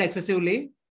are fed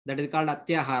excessively, that is called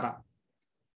atyahara.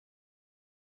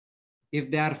 If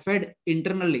they are fed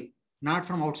internally, not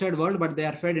from outside world, but they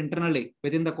are fed internally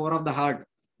within the core of the heart,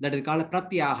 that is called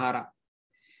pratyahara.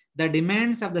 The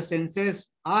demands of the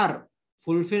senses are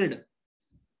fulfilled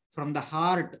from the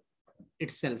heart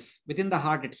itself, within the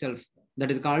heart itself.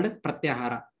 That is called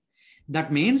pratyahara.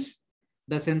 That means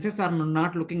the senses are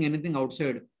not looking anything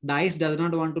outside. The eyes does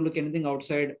not want to look anything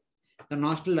outside. The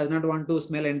nostril does not want to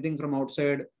smell anything from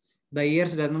outside. The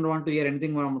ears does not want to hear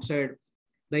anything from outside.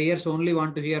 The ears only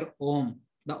want to hear Om.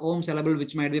 The Om syllable,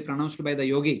 which might be pronounced by the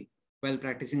yogi while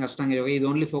practicing Astanga Yoga, is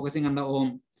only focusing on the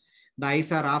Om. The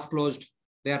eyes are half closed.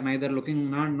 They are neither looking,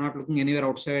 not looking anywhere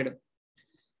outside,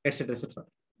 etc., etc.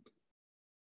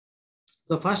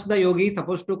 So first the yogi is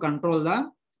supposed to control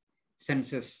the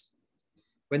senses.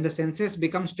 When the senses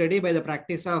become steady by the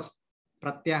practice of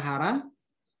pratyahara,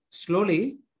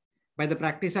 slowly by the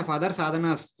practice of other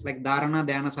sadhanas like Dharana,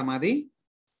 Dhyana, Samadhi,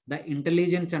 the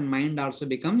intelligence and mind also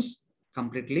becomes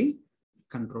completely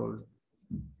controlled.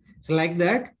 So like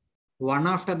that, one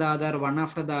after the other, one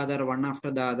after the other, one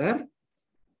after the other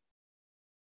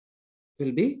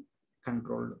will be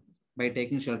controlled by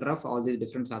taking shelter of all these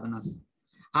different sadhanas.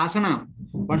 Asana,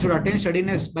 one should attain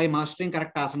steadiness by mastering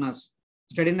correct asanas,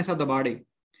 steadiness of the body.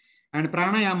 And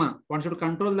pranayama, one should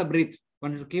control the breath.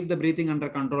 One should keep the breathing under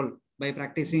control by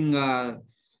practicing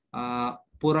Puraka,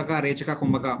 Rechaka,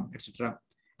 Kumbhaka, etc.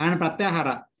 And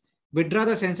pratyahara, withdraw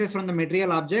the senses from the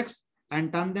material objects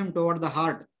and turn them toward the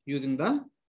heart using the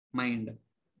mind.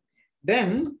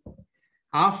 Then,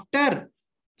 after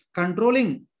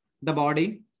controlling the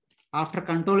body, after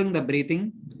controlling the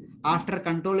breathing, after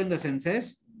controlling the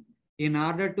senses, in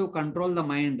order to control the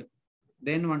mind,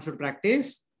 then one should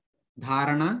practice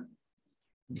Dharana,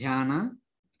 Dhyana,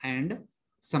 and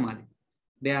Samadhi.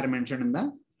 They are mentioned in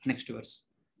the next verse.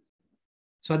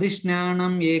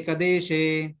 Swadhishnanam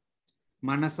ekadeshe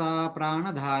manasa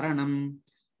prana dharanam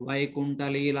vaikunta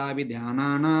leela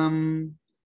vidhyananam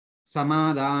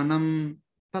samadhanam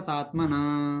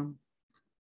tatatmana.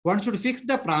 One should fix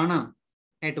the prana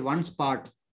at one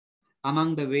spot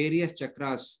among the various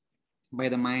chakras by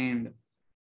the mind.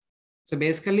 So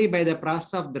basically by the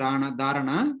process of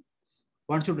Dharana,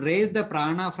 one should raise the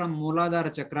prana from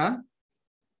Mooladhara chakra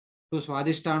to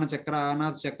Swadhisthana chakra,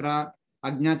 Anath chakra,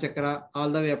 Ajna chakra, all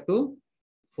the way up to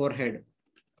forehead.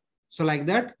 So like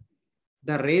that,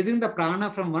 the raising the prana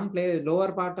from one place,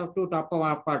 lower part of to top of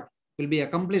our part will be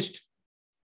accomplished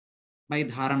by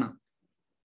Dharana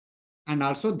and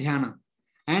also Dhyana.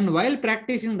 And while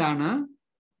practicing Dharana,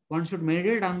 one should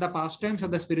meditate on the pastimes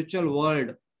of the spiritual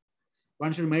world.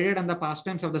 One should meditate on the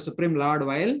pastimes of the Supreme Lord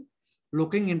while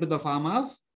looking into the form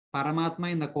of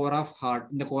Paramatma in the core of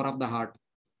heart, in the core of the heart.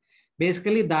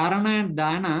 Basically, Dharana and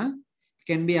Dhyana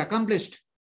can be accomplished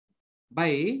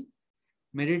by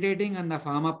meditating on the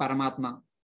form of Paramatma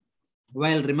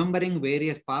while remembering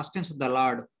various pastimes of the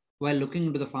Lord while looking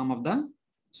into the form of the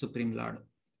Supreme Lord.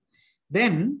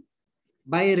 Then,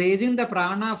 by raising the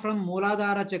prana from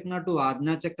Mooladhara chakra to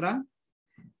Ajna chakra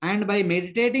and by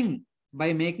meditating,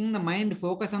 by making the mind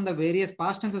focus on the various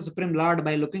pastimes of Supreme Lord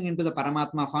by looking into the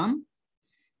Paramatma form,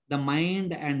 the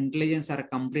mind and intelligence are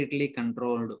completely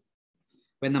controlled.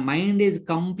 When the mind is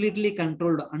completely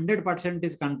controlled, 100%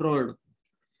 is controlled,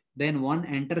 then one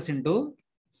enters into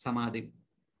Samadhi.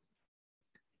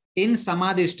 In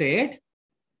Samadhi state,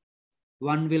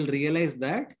 one will realize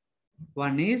that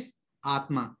one is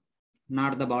Atma,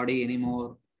 not the body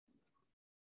anymore.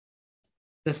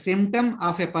 The symptom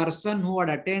of a person who had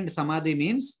attained Samadhi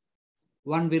means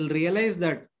one will realize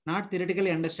that, not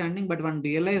theoretically understanding, but one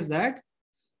realize that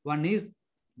one is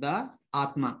the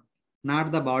Atma,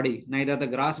 not the body, neither the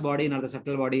gross body nor the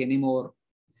subtle body anymore.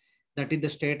 That is the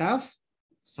state of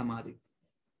Samadhi.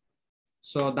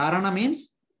 So Dharana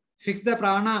means fix the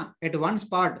prana at one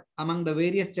spot among the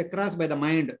various chakras by the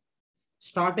mind,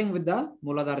 starting with the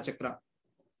Mooladhara chakra.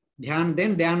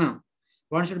 Then Dhyana.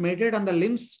 One should meditate on the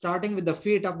limbs starting with the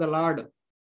feet of the Lord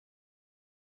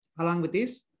along with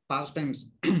his pastimes.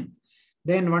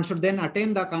 Then one should then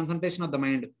attain the concentration of the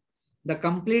mind. The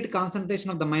complete concentration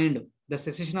of the mind, the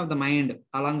cessation of the mind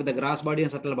along with the gross body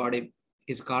and subtle body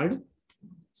is called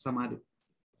Samadhi.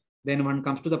 Then one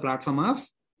comes to the platform of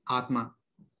Atma.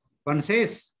 One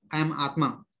says, I am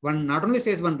Atma. One not only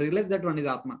says, one realizes that one is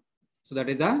Atma. So that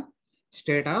is the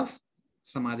state of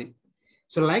Samadhi.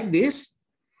 So like this,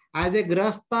 as a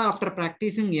grahastha, after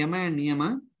practicing Yama and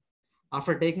Niyama,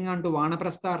 after taking on to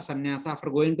Vanaprastha or Sannyasa, after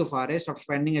going to forest, after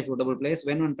finding a suitable place,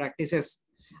 when one practices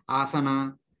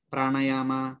Asana,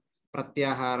 Pranayama,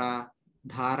 Pratyahara,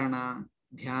 Dharana,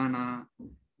 Dhyana,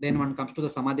 then one comes to the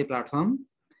Samadhi platform,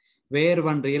 where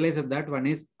one realizes that one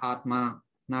is Atma,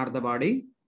 not the body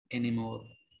anymore.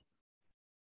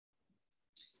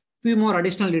 Few more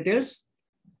additional details.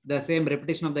 The same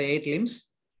repetition of the 8 limbs.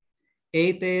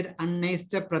 Eiter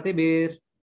annaischa pratibir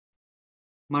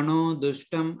mano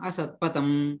dushtam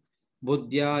asatpatam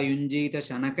buddhya yunjita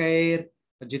shanakair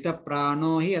jita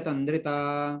prano hi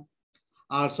atandrita.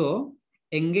 Also,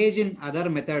 engage in other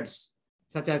methods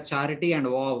such as charity and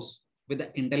vows with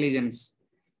the intelligence,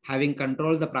 having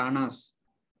controlled the pranas.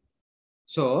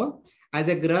 So, as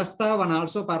a grahastha, one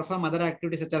also perform other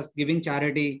activities such as giving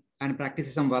charity and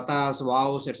practicing some vatas,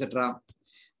 vows, etc.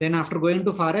 Then after going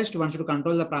to forest, one should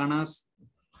control the pranas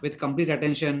with complete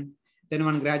attention. Then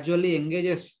one gradually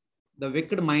engages the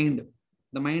wicked mind,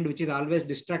 the mind which is always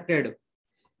distracted,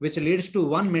 which leads to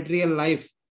one material life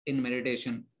in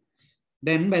meditation.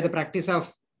 Then by the practice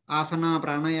of asana,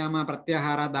 pranayama,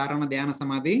 pratyahara, dharana, dhyana,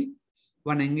 samadhi,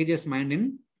 one engages mind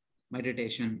in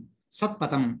meditation.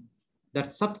 Satpatam, that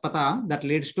satpata that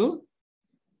leads to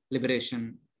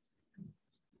liberation.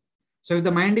 So if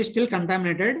the mind is still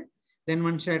contaminated, then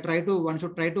one should try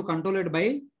to control it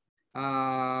by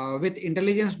with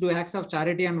intelligence do acts of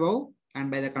charity and vow,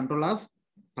 and by the control of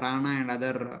prana and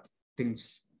other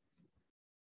things.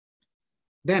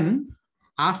 Then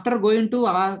after going to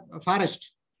a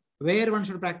forest, where one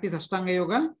should practice Astanga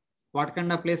Yoga, what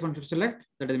kind of place one should select,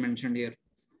 that is mentioned here.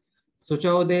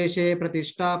 Suchau deshe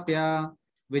pratishtapya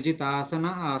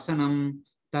vijitasana asanam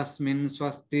tasmin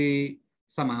swasti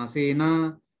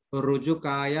samasena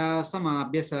rujukaya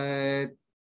samabhyasat.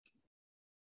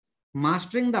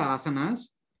 Mastering the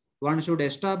asanas, one should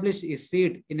establish his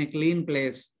seat in a clean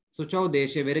place, Suchau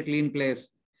deshe, very clean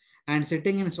place, and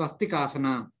sitting in swastika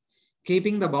asana,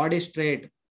 keeping the body straight,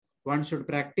 one should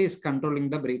practice controlling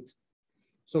the breath.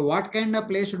 So what kind of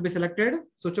place should be selected?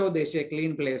 Suchau deshe,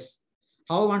 clean place.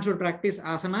 How one should practice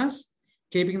asanas?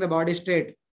 Keeping the body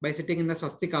straight by sitting in the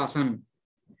swastika asana.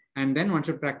 And then one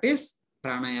should practice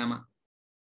pranayama.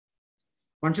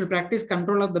 One should practice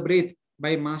control of the breath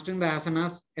by mastering the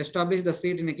asanas, establish the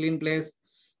seat in a clean place,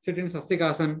 sit in swastika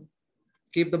asana,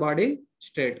 keep the body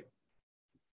straight.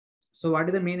 So what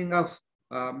is the meaning of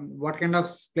what kind of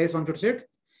place one should sit?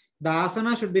 The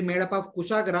asana should be made up of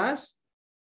kusha grass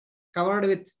covered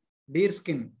with deer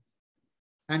skin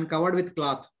and covered with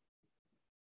cloth.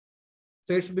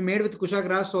 So it should be made with kusha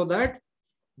grass so that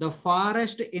the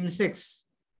forest insects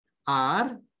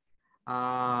are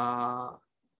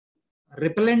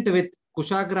repellent with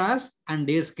kusha grass and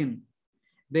deer skin.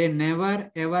 They never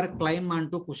ever climb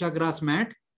onto kusha grass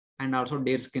mat and also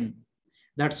deer skin.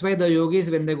 That's why the yogis,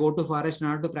 when they go to forest in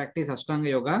order to practice Astanga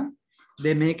Yoga,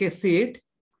 they make a seat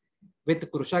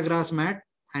with kusha grass mat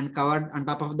and covered on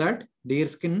top of that deer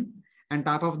skin, and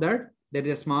top of that there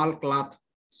is a small cloth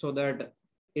so that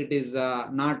it is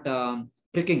not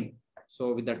pricking.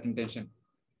 So with that intention.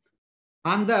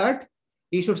 On that,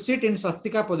 he should sit in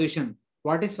swastika position.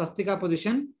 What is swastika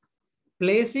position?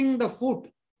 Placing the foot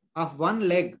of one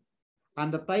leg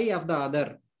on the thigh of the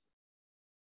other.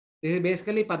 This is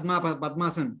basically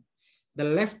Padmasana. The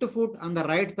left foot on the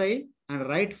right thigh and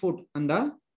right foot on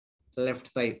the left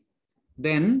thigh.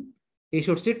 Then he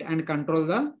should sit and control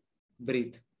the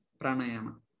breath.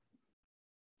 Pranayama.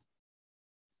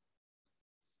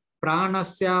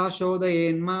 Pranasya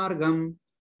shodayen margam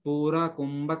pura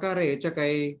kumbhaka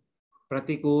rechakai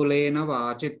pratikulena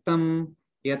vachittam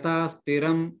yata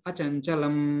stiram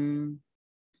achanchalam.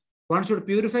 One should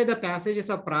purify the passages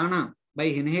of prana by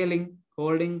inhaling,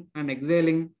 holding and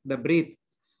exhaling the breath,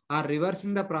 or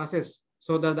reversing the process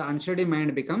so that the unsteady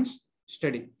mind becomes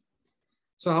steady.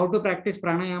 So how to practice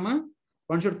pranayama?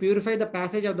 One should purify the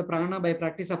passage of the prana by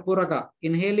practice of puraka,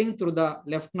 inhaling through the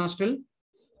left nostril,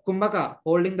 kumbhaka,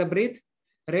 holding the breath,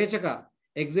 rechaka,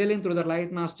 exhaling through the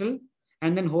right nostril,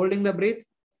 and then holding the breath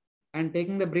and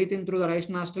taking the breath in through the right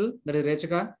nostril, that is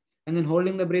rechaka, and then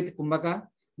holding the breath, kumbhaka,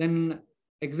 then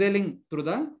exhaling through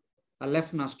the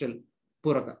left nostril,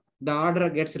 puraka. The order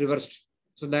gets reversed.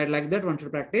 So that like that one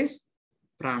should practice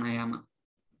pranayama.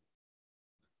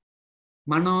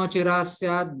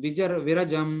 Manochirasyad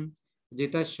virajam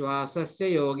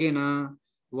jitashwasasya yogina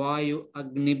vayu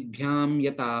agnibhyam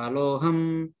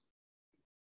yataloham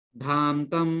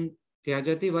dhamtam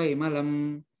tyajati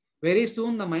vaimalam. Very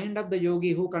soon the mind of the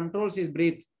yogi who controls his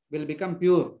breath will become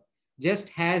pure,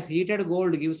 just as heated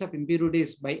gold gives up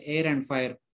impurities by air and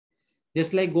fire.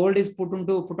 Just like gold is put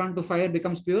onto fire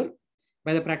becomes pure,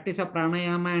 by the practice of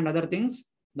pranayama and other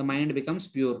things, the mind becomes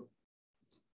pure.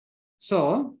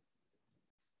 So,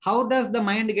 how does the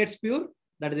mind gets pure?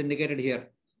 That is indicated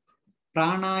here.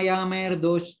 Pranayamer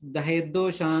dahed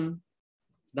doshan,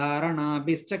 dharana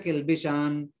bischa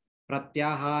kilbishan,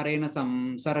 pratyaharena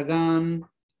samsargan,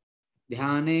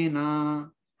 dhyanena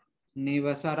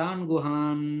nivasaran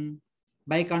guhan.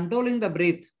 By controlling the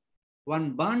breath,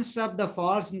 one burns up the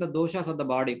faults in the doshas of the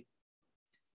body.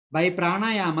 By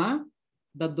pranayama,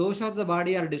 the doshas of the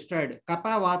body are destroyed.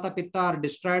 Kapha, vata, pitta are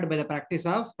destroyed by the practice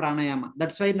of pranayama.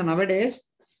 That's why nowadays,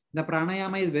 the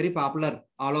pranayama is very popular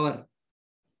all over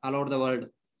the world.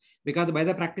 Because by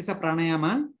the practice of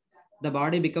pranayama, the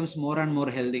body becomes more and more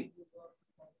healthy.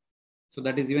 So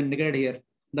that is even indicated here.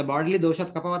 The bodily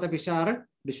doshas, kapha, vata, pitta are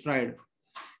destroyed.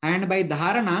 And by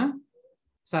dharana,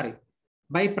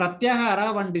 by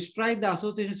pratyahara, one destroys the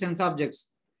association sense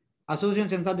objects. Association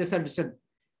sense objects are destroyed.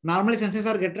 Normally, senses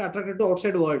are attracted to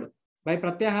outside world. By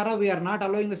pratyahara, we are not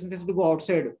allowing the senses to go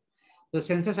outside. The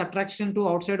senses attraction to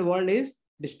outside world is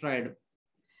destroyed.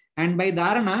 And by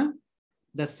dharana,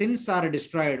 the sins are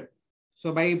destroyed.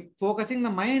 So by focusing the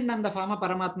mind on the form of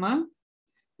Paramatma,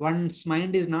 one's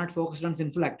mind is not focused on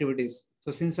sinful activities.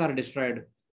 So sins are destroyed.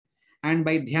 And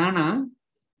by dhyana,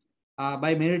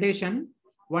 by meditation,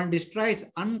 one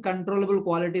destroys uncontrollable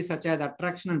qualities such as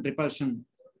attraction and repulsion.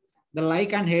 The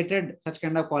like and hatred, such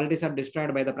kind of qualities are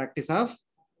destroyed by the practice of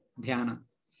dhyana.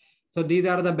 So these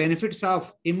are the benefits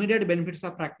of, immediate benefits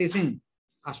of practicing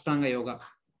Ashtanga Yoga.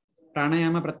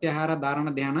 Pranayama, Pratyahara,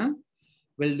 Dharana, Dhyana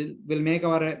will make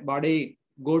our body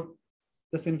good.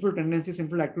 The sinful tendencies,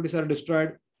 sinful activities are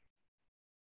destroyed.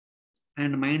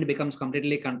 And mind becomes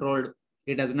completely controlled.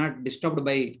 It is not disturbed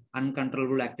by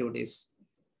uncontrollable activities.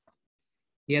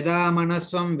 Yada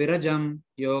manaswam virajam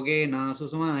yogena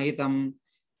susumaitam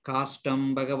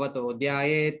kastam bhagavato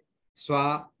dhyayet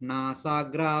swa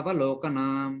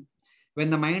nasagrava. When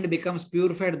the mind becomes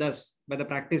purified thus by the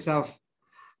practice of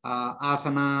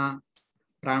asana,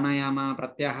 pranayama,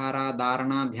 pratyahara,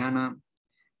 dharana, dhyana,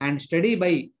 and steady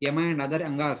by yama and other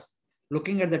angas,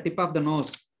 looking at the tip of the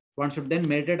nose, one should then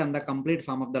meditate on the complete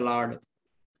form of the Lord.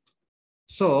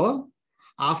 So,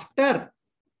 after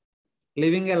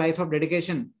living a life of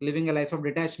dedication, living a life of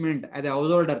detachment as a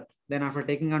householder, then after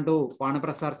taking on to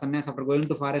Vanaprastha or sannyas, after going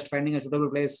to forest, finding a suitable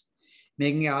place,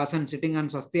 making a asana, sitting on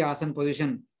swasti asana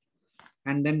position,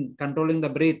 and then controlling the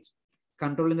breath,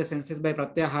 controlling the senses by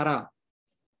pratyahara,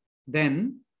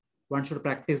 then one should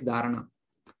practice dharana.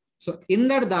 So in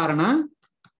that dharana,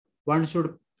 one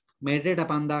should meditate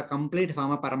upon the complete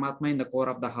form of Paramatma in the core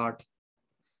of the heart.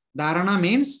 Dharana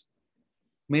means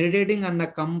meditating on the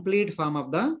complete form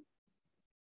of the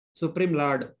Supreme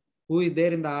Lord, who is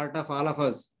there in the heart of all of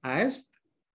us as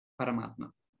Paramatma.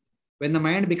 When the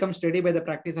mind becomes steady by the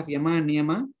practice of yama and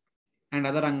niyama and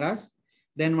other angas,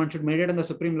 then one should meditate on the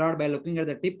Supreme Lord by looking at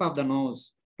the tip of the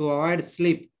nose to avoid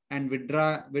sleep and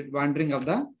wandering of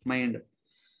the mind.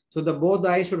 So both the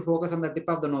eyes should focus on the tip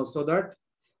of the nose so that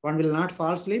one will not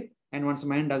fall asleep and one's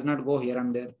mind does not go here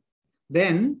and there.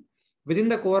 Then within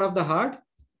the core of the heart,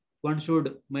 one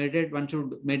should meditate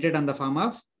on the form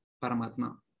of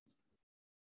Paramatma.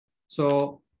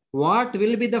 So what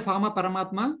will be the form of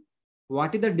Paramatma?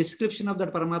 What is the description of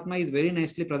that Paramatma is very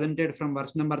nicely presented from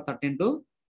verse number 13 to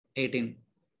 18.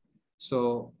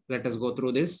 So let us go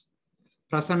through this.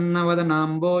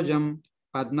 Prasannavadanambojam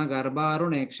Padma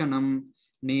Garbarunekshanam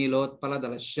Nilotpala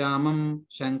Dalashyamam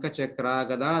Shanka Chakra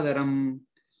Gadadaram.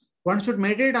 One should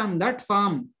meditate on that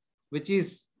form which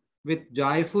is with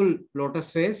joyful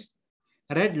lotus face,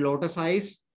 red lotus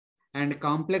eyes, and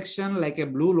complexion like a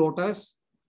blue lotus,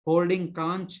 holding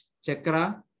conch,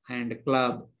 chakra, and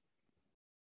club.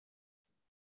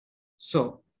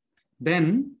 So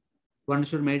then one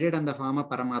should meditate on the form of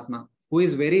Paramatma, who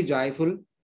is very joyful.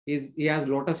 He has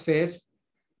lotus face,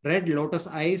 red lotus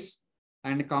eyes,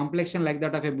 and complexion like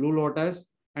that of a blue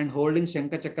lotus, and holding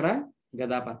Shankha Chakra,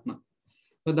 Gada Padma.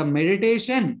 So the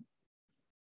meditation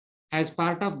as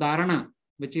part of Dharana,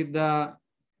 which is the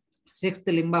sixth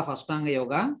limb of Astanga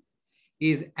Yoga,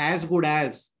 is as good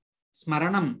as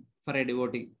Smaranam for a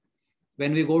devotee.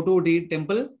 When we go to the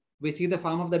temple, we see the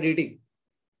form of the deity.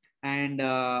 And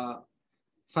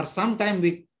for some time,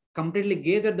 we completely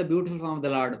gaze at the beautiful form of the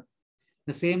Lord.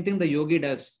 The same thing the yogi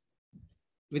does.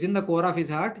 Within the core of his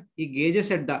heart, he gazes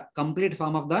at the complete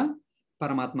form of the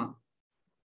Paramatma.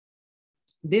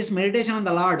 This meditation on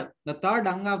the Lord, the third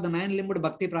anga of the nine-limbed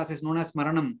bhakti process known as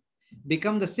Smaranam,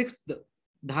 become the sixth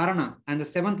Dharana and the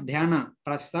seventh Dhyana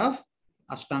process of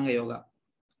Astanga Yoga.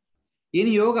 In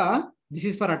yoga, this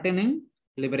is for attaining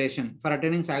liberation, for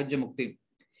attaining Sahajya Mukti.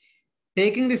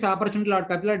 Taking this opportunity, Lord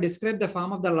Kapila described the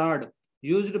form of the Lord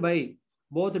used by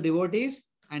both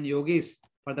devotees and yogis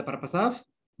for the purpose of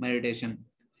meditation.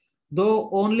 Though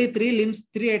only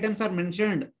three items are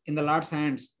mentioned in the Lord's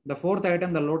hands, the fourth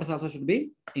item, the lotus, also should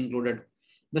be included.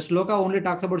 The shloka only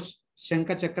talks about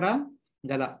Shankha, Chakra,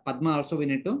 Gada. Padma also we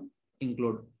need to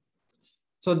include.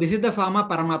 So this is the form of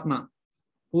Paramatma,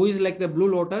 who is like the blue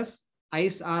lotus,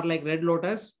 eyes are like red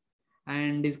lotus,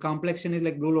 and his complexion is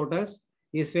like blue lotus.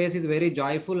 His face is very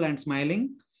joyful and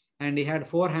smiling, and he had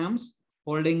four hands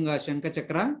holding Shankha,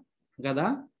 Chakra,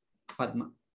 Gada, Padma.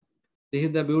 This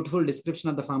is the beautiful description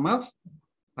of the form of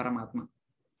Paramatma.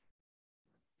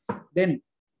 Then,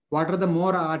 what are the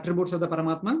more attributes of the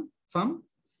Paramatma? From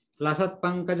Lasat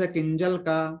Pankaja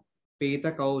Kinjalka,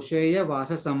 Pita Kausheya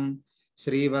Vasasam,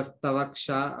 Srivasta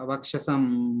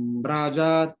Vakshasam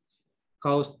Brajat,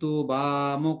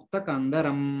 Kaustuba Mukta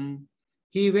Kandaram.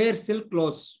 He wears silk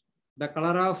clothes, the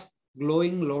color of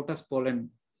glowing lotus pollen.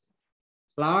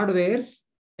 Lord wears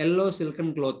yellow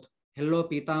silken cloth, yellow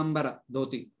pitambara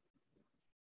dhoti.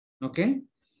 Okay.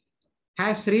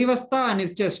 Has Srivasta on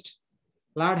his chest.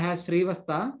 Lord has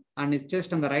Srivasta on his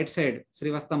chest on the right side.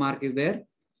 Srivasta mark is there.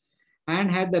 And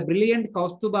had the brilliant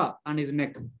Kaustuba on his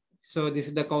neck. So this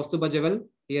is the Kaustuba jewel.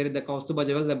 Here is the Kaustuba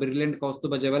jewel, the brilliant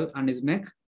Kaustuba jewel on his neck.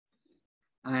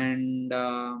 And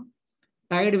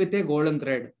tied with a golden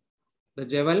thread. The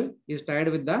jewel is tied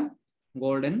with the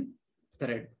golden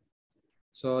thread.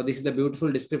 So this is the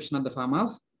beautiful description of the form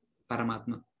of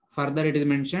Paramatma. Further it is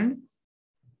mentioned,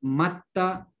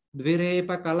 Matta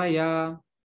Dvirepa Kalaya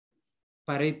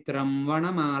Paritram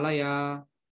Vanamalaya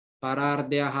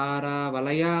Parardyahara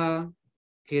Valaya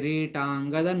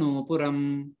Kiritangada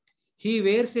Nopuram. He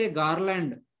wears a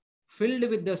garland filled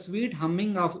with the sweet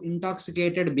humming of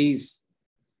intoxicated bees.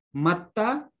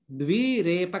 Matta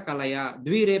Dvirepa Kalaya.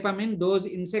 Dvirepa means those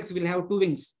insects will have two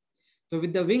wings. So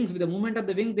with the wings, with the movement of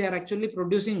the wings, they are actually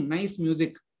producing nice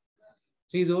music.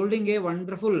 So he is holding a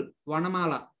wonderful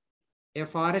Vanamala, a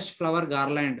forest flower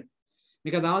garland.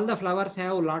 Because all the flowers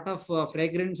have a lot of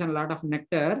fragrance and a lot of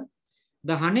nectar.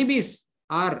 The honeybees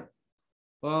are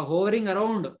hovering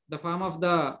around the form of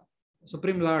the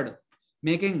Supreme Lord,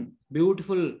 making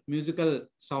beautiful musical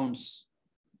sounds.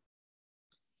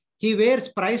 He wears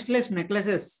priceless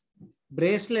necklaces,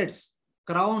 bracelets,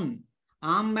 crown,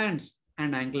 armbands,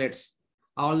 and anklets.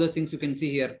 All those things you can see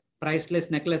here.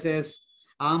 Priceless necklaces,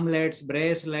 armlets,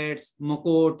 bracelets,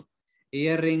 mukut,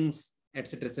 earrings,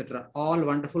 etc., etc. All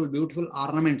wonderful, beautiful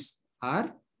ornaments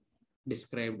are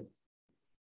described.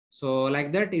 So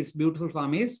like that, his beautiful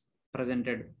form is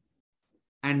presented.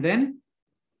 And then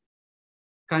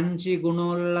Kanchi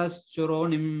Gunollas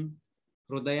Churonim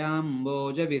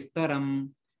Hrudayamboja Vistaram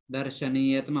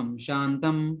Darshaniyatmam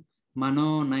Shantam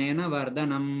Mano Nayana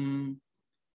Vardhanam.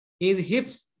 His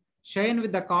hips shine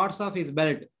with the cords of his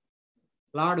belt.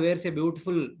 Lord wears a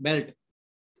beautiful belt,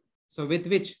 so with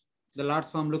which the Lord's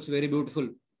form looks very beautiful.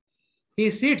 He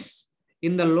sits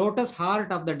in the lotus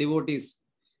heart of the devotees.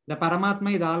 The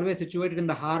Paramatma is always situated in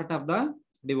the heart of the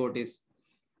devotees.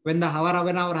 When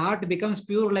our heart becomes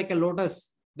pure like a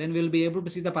lotus, then we will be able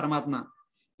to see the Paramatma.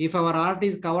 If our heart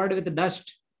is covered with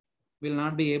dust, we will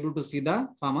not be able to see the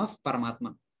form of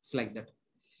Paramatma. It's like that.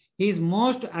 He is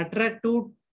most attractive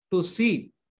to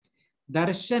see.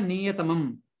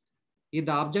 Darshaniyatamam is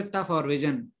the object of our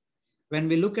vision. When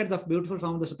we look at the beautiful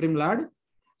form of the Supreme Lord,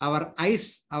 our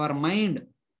eyes, our mind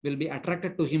will be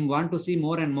attracted to him, want to see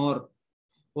more and more.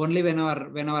 Only when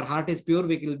our heart is pure,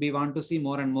 we will want to see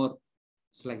more and more.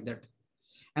 It's like that.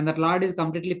 And that Lord is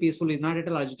completely peaceful, is not at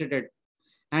all agitated,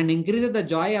 and increases the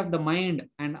joy of the mind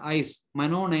and eyes.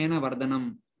 Mano Nayana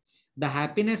Vardhanam. The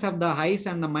happiness of the eyes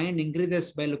and the mind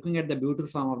increases by looking at the beautiful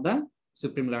form of the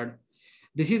Supreme Lord.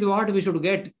 This is what we should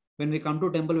get when we come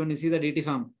to temple, when we see the deity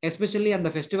form, especially on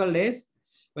the festival days,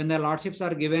 when the lordships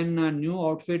are given new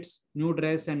outfits, new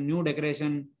dress and new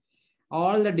decoration.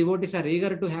 All the devotees are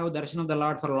eager to have darshan of the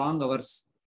Lord for long hours.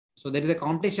 So there is a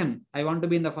competition. I want to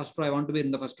be in the first row. I want to be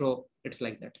in the first row. It's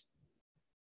like that.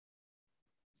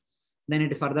 Then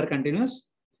it further continues.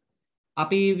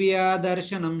 Apivya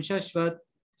darshanam shashvat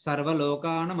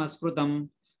sarvalokanam askrutam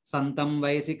santam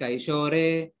vaisi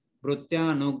kaishore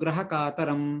Brutya Nugraha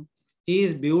Kataram. He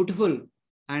is beautiful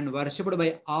and worshipped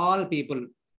by all people.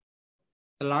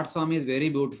 The Lord Swami is very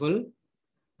beautiful,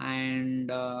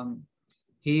 and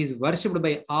he is worshipped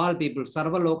by all people.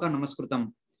 Sarva Loka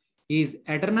Namaskrutam. He is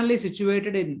eternally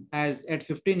situated in as at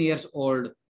 15 years old.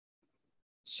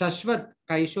 Shashvat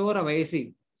Kaishora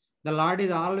Vaisi. The Lord is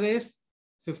always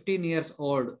 15 years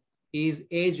old. His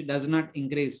age does not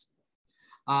increase.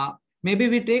 Maybe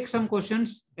we take some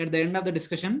questions at the end of the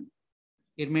discussion.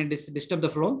 It may disturb the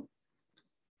flow.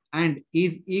 And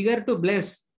is eager to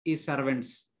bless his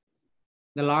servants.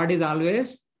 The Lord is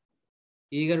always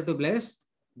eager to bless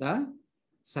the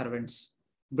servants.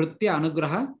 Bhrutya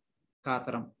Anugraha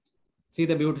Kataram. See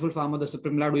the beautiful form of the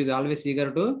Supreme Lord, who is always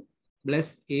eager to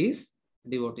bless his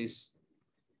devotees.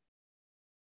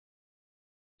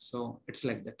 So it's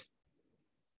like that.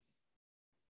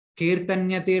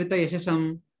 Kirtanya Tirtha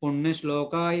Yashasam Punya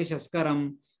Shloka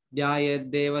Yashaskaram Dhyayad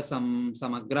Devasam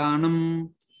Samagranam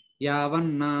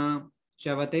Yavanna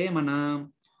Chavate Mana.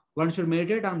 One should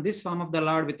meditate on this form of the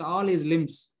Lord with all his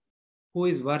limbs, who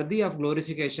is worthy of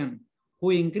glorification, who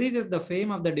increases the fame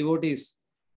of the devotees,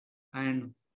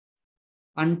 and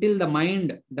until the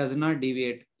mind does not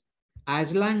deviate.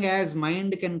 As long as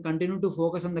mind can continue to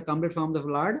focus on the complete form of the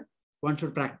Lord, one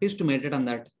should practice to meditate on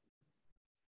that.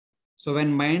 So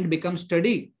when mind becomes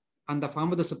steady on the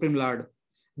form of the Supreme Lord,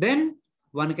 then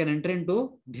one can enter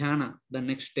into Dhyana, the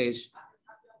next stage.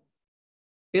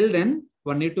 Till then,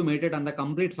 one need to meditate on the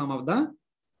complete form of the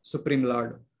Supreme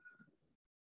Lord.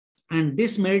 And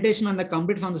this meditation on the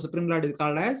complete form of the Supreme Lord is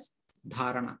called as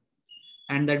Dharana.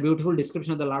 And that beautiful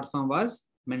description of the Lord's form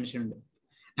was mentioned.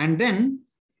 And then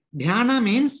Dhyana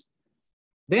means,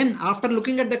 then after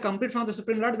looking at the complete form of the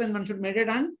Supreme Lord, then one should meditate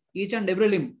on each and every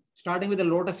limb, starting with the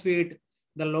lotus feet,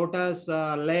 the lotus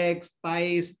legs,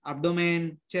 thighs,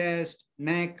 abdomen, chest,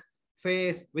 neck,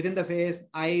 face, within the face,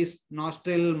 eyes,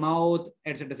 nostril, mouth,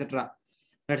 etc. etc.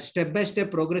 That step by step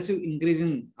progressive increase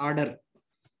in order.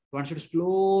 One should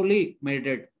slowly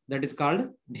meditate. That is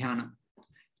called Dhyana.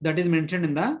 That is mentioned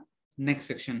in the next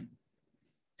section.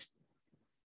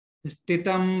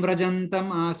 Sthitam vrajantam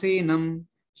asinam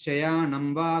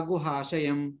shayanam va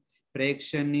guhashayam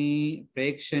prekshaniye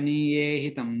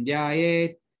hitam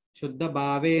dhyayet shuddha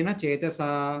bhavena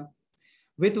chetasa.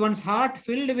 With one's heart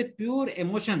filled with pure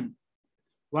emotion,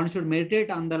 one should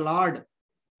meditate on the Lord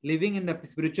living in the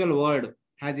spiritual world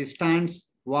as he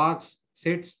stands, walks,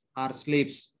 sits or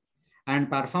sleeps and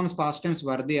performs pastimes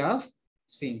worthy of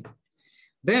seeing.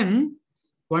 Then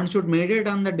one should meditate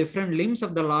on the different limbs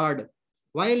of the Lord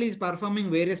while he is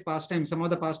performing various pastimes. Some of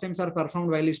the pastimes are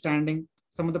performed while he is standing.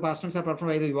 Some of the pastimes are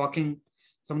performed while he is walking.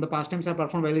 Some of the pastimes are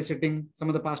performed while he is sitting. Some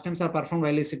of the pastimes are performed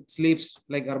while he sleeps,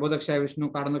 like Garbhodakshaya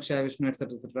Vishnu, Karanodakshaya Vishnu,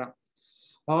 etc. etc.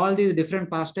 All these different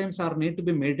pastimes are need to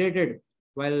be meditated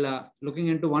while looking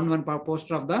into one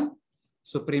posture of the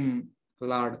Supreme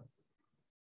Lord.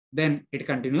 Then it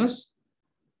continues.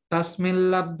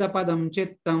 Tasmil labda padam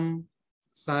chittam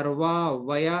sarva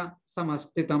vaya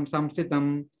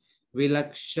samstitam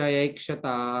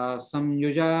vilakshayakshata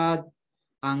samyujad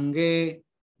ange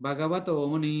bhagavato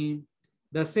muni.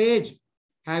 The sage,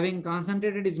 having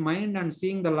concentrated his mind on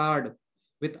seeing the Lord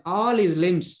with all his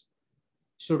limbs,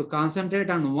 should concentrate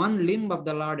on one limb of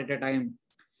the Lord at a time.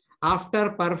 After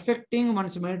perfecting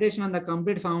one's meditation on the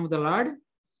complete form of the Lord,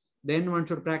 then one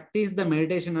should practice the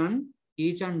meditation on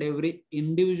each and every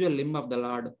individual limb of the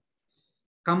Lord.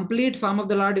 Complete form of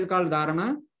the Lord is called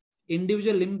Dharana.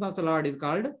 Individual limb of the Lord is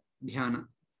called Dhyana.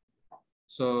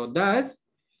 So thus,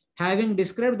 having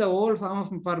described the whole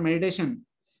form for meditation,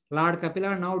 Lord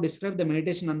Kapila now described the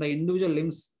meditation on the individual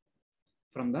limbs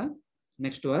from the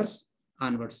next verse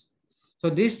onwards. So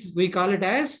this we call it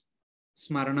as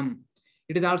Smaranam.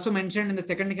 It is also mentioned in the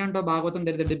second canto of Bhagavatam.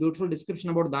 There is a beautiful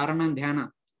description about Dharana and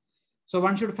Dhyana. So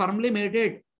one should firmly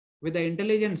meditate with the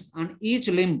intelligence on each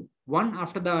limb, one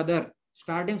after the other,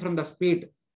 starting from the feet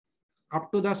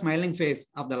up to the smiling face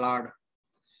of the Lord.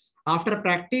 After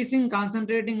practicing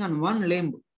concentrating on one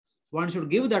limb, one should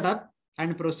give that up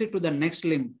and proceed to the next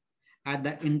limb as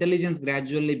the intelligence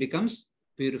gradually becomes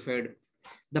purified.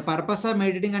 The purpose of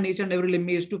meditating on each and every limb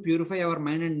is to purify our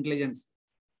mind and intelligence.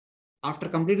 After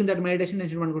completing that meditation, then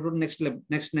one should go to next limb,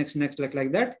 next,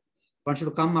 like that. One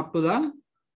should come up to the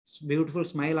beautiful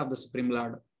smile of the Supreme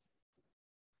Lord.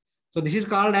 So this is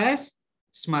called as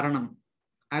Smaranam,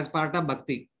 as part of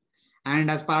Bhakti. And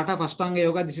as part of Astanga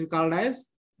Yoga, this is called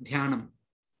as Dhyanam.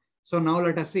 So now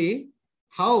let us see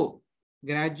how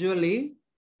gradually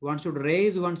one should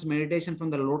raise one's meditation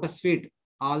from the lotus feet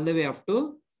all the way up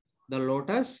to the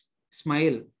lotus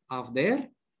smile of their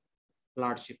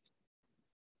Lordship.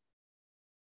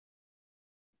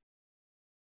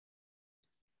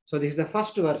 So this is the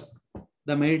first verse,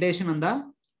 the meditation on the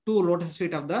two lotus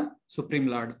feet of the Supreme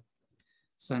Lord.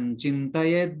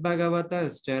 Sanchintayet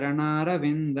Bhagavatas Charanara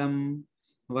Vindam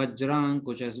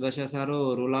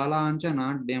Vajrankushasvashasaro Rulalancha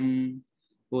Nadyam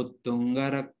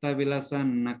Uttunga Rakta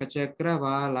Vilasan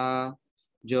Nakachakravala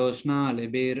Joshna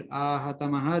Libir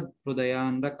Ahatamahad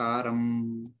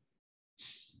Prudayandakaram.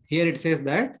 Here it says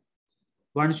that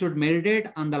one should meditate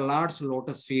on the Lord's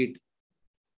lotus feet,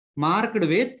 marked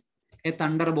with a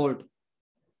thunderbolt,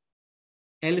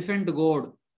 elephant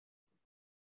gourd.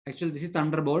 Actually, this is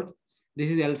thunderbolt.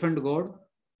 This is elephant gourd,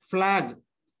 flag,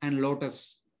 and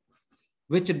lotus,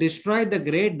 which destroy the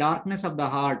great darkness of the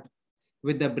heart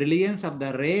with the brilliance of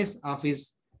the rays of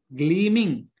his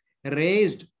gleaming,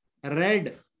 raised,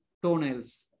 red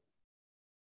toenails.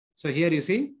 So here you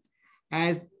see,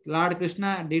 as Lord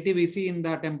Krishna deity we see in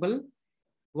the temple,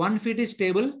 one feet is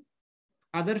stable,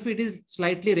 other feet is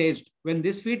slightly raised. When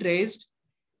this feet raised,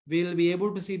 we will be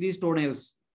able to see these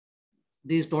toenails.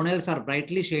 These toenails are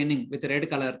brightly shining with red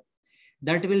color.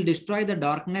 That will destroy the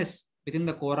darkness within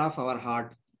the core of our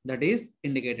heart. That is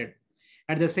indicated.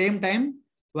 At the same time,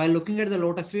 while looking at the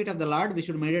lotus feet of the Lord, we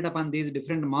should meditate upon these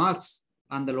different marks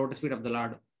on the lotus feet of the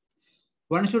Lord.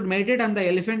 One should meditate on the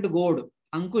elephant gourd,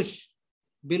 Ankush,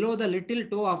 below the little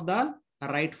toe of the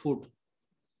right foot.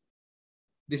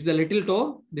 This is the little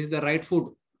toe, this is the right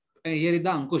foot. And here is the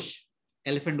Ankush,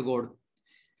 elephant gourd.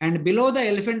 And below the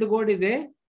elephant gourd is a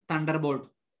thunderbolt,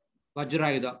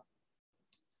 Vajrayudha.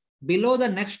 Below the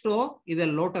next toe is a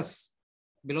lotus.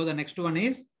 Below the next one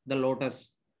is the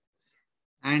lotus.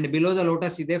 And below the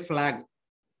lotus is a flag,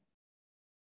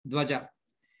 Dvaja.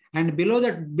 And below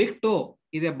that big toe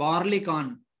is a barley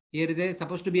corn. Here is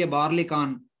supposed to be a barley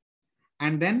corn.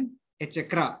 And then a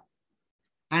chakra.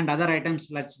 And other items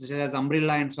such as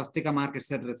umbrella and swastika mark,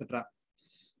 etc. etc.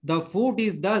 The foot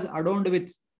is thus adorned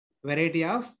with variety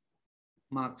of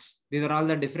marks. These are all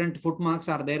the different foot marks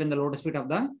are there in the lotus feet of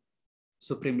the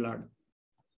Supreme Lord.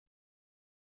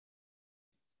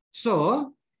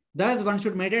 So, thus one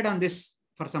should meditate on this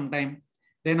for some time.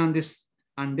 Then on this,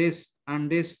 and this,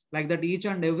 and this, like that each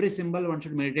and every symbol one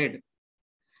should meditate.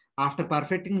 After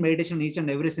perfecting meditation each and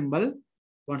every symbol,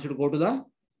 one should go to the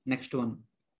next one.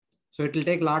 So it will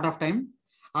take a lot of time.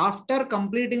 After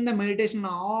completing the meditation,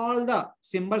 all the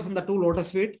symbols on the two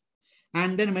lotus feet,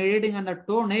 and then meditating on the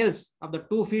toenails of the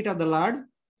 2 feet of the Lord,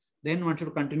 then one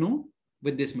should continue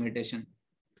with this meditation.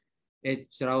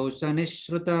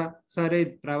 Echrausanishruta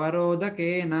sarid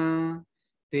pravarodakena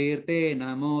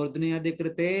tirtena murdhni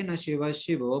adikritena shiva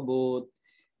shivo bhut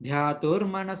dhyatur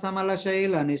manasamala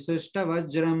shaila nisushta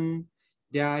vajram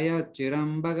dhyayat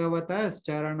chiram bhagavatas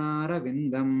charanara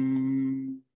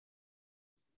vindam.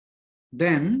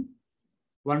 Then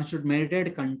one should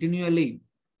meditate continually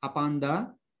upon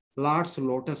the Lord's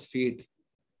lotus feet.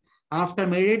 After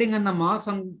meditating on the marks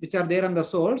which are there on the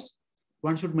soles,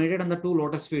 one should meditate on the 2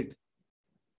 lotus feet.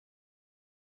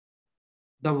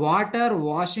 The water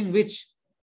washing which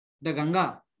the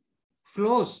Ganga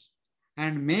flows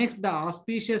and makes the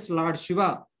auspicious Lord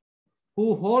Shiva,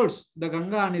 who holds the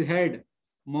Ganga on his head,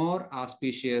 more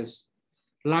auspicious.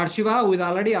 Lord Shiva, who is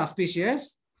already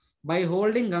auspicious, by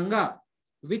holding Ganga,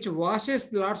 which washes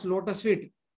the Lord's lotus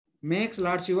feet, makes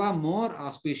Lord Shiva more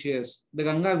auspicious. The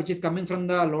Ganga, which is coming from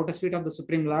the lotus feet of the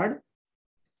Supreme Lord,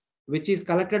 which is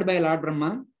collected by Lord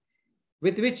Brahma,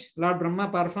 with which Lord Brahma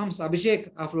performs Abhishek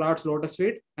of Lord's lotus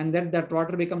feet, and that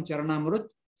water becomes Charanamrut.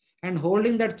 And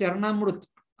holding that Charanamrut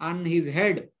on his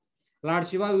head, Lord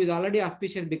Shiva, who is already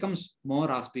auspicious, becomes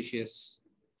more auspicious.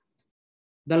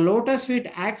 The lotus feet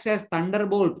acts as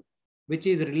thunderbolt, which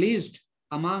is released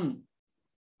amongst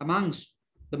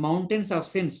the mountains of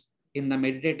sins in the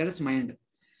meditator's mind.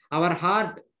 Our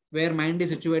heart, where mind is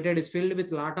situated, is filled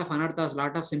with lot of anarthas,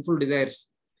 lot of sinful desires.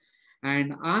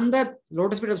 And on the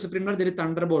lotus feet of Supreme Lord, there is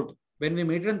thunderbolt. When we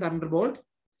meditate on thunderbolt,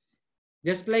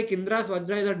 just like Indra's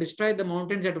Vajrayudha destroyed the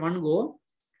mountains at one go,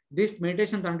 this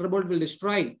meditation thunderbolt will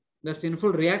destroy the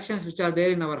sinful reactions which are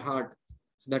there in our heart.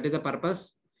 So that is the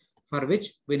purpose for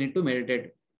which we need to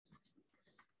meditate.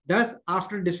 Thus,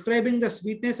 after describing the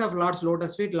sweetness of Lord's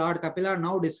lotus feet, Lord Kapila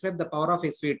now describes the power of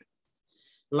his feet.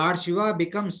 Lord Shiva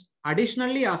becomes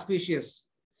additionally auspicious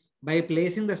by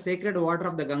placing the sacred water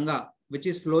of the Ganga, which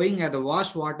is flowing as the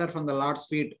wash water from the Lord's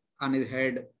feet on his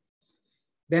head.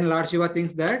 Then Lord Shiva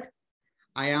thinks that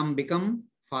I have become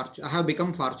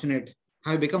fortunate.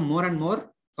 I have become more and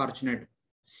more fortunate.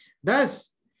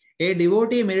 Thus, a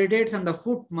devotee meditates on the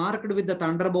foot marked with the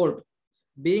thunderbolt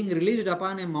being released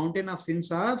upon a mountain of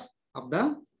sins of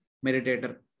the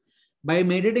meditator. By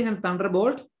meditating on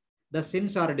thunderbolt, the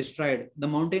sins are destroyed. The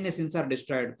mountainous sins are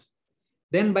destroyed.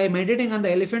 Then by meditating on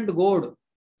the elephant gourd,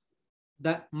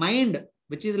 the mind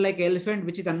which is like elephant,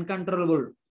 which is uncontrollable,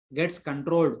 gets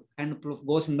controlled and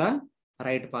goes in the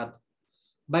right path.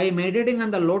 By meditating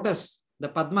on the lotus, the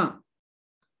Padma,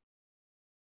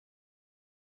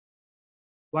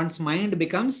 one's mind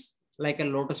becomes like a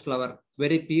lotus flower,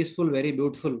 very peaceful, very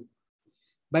beautiful.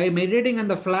 By meditating on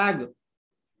the flag,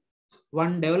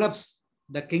 one develops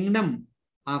the kingdom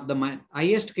of the mind,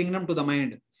 highest kingdom to the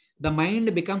mind. The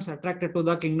mind becomes attracted to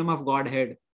the kingdom of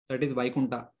Godhead, that is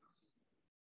Vaikuntha.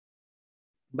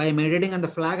 By meditating on the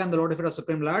flag and the lotus feet of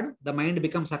Supreme Lord, the mind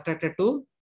becomes attracted to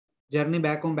journey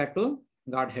back home, back to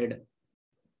Godhead.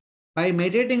 By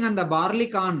meditating on the barley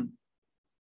corn,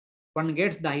 one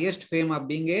gets the highest fame of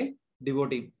being a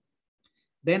devotee.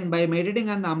 Then by meditating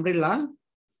on the umbrella,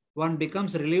 one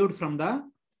becomes relieved from the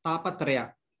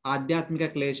tapatraya,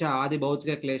 Adhyatmika Klesha, Adi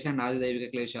Bhautika Klesha and Adi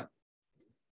Daivika Klesha.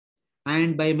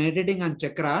 And by meditating on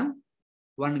chakra,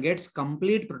 one gets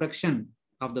complete protection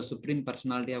of the Supreme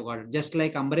Personality of God. Just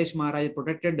like Ambarish Maharaj is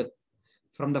protected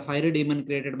from the fiery demon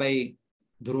created by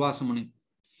Dhurvasa Muni.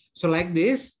 So like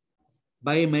this,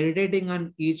 by meditating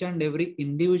on each and every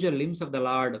individual limbs of the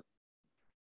Lord,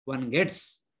 one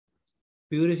gets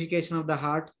purification of the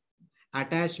heart,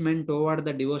 attachment toward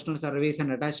the devotional service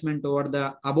and attachment toward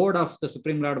the abode of the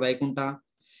Supreme Lord Vaikuntha,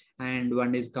 and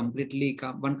one completely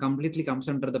comes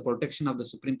under the protection of the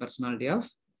Supreme Personality of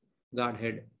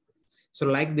Godhead. So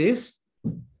like this,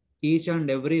 each and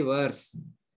every verse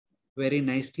very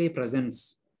nicely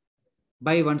presents.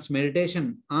 By one's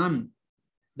meditation on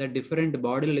the different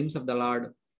body limbs of the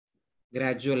Lord,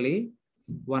 gradually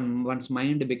one's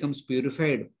mind becomes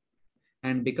purified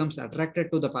and becomes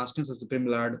attracted to the pastimes of Supreme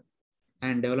Lord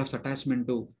and develops attachment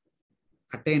to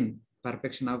attain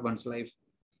perfection of one's life.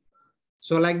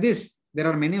 So like this, there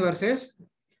are many verses.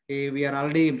 We are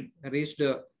already reached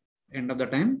the end of the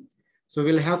time. So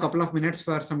we'll have a couple of minutes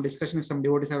for some discussion if some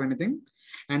devotees have anything.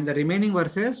 And the remaining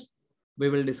verses we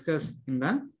will discuss in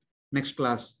the next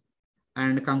class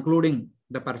and concluding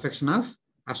the perfection of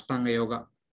Astanga Yoga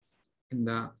in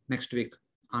the next week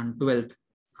on 12th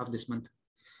of this month.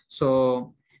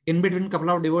 So in between, a couple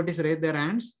of devotees raise their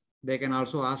hands. They can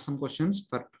also ask some questions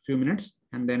for a few minutes,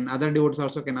 and then other devotees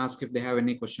also can ask if they have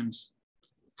any questions.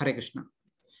 Hare Krishna.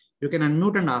 You can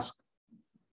unmute and ask.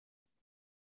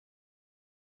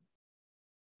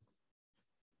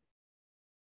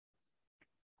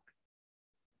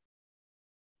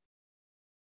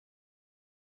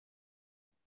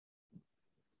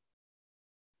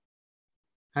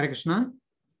 Hare Krishna.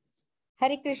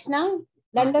 Hare Krishna.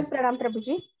 Dandat Pranam,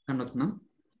 Prabhuji. Dandatna.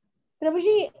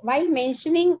 Prabhuji, while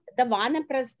mentioning the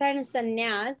Vanaprastha and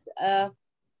Sannyas,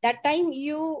 that time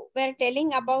you were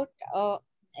telling about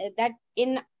that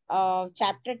in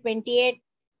chapter 28,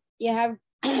 you have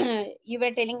you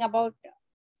were telling about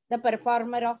the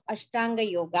performer of Ashtanga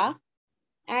Yoga,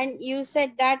 and you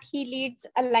said that he leads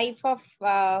a life of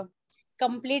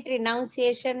complete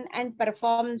renunciation and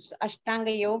performs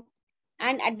Ashtanga Yoga,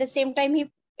 and at the same time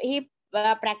he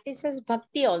practices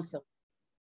bhakti also.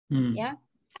 Yeah.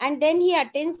 And then he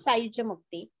attains Sayuja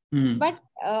Mukti. But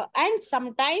and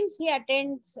sometimes he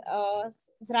attains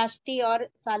Srashti or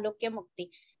Salokya Mukti.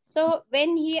 So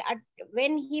when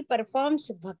he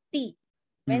performs bhakti,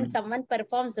 when someone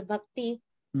performs bhakti,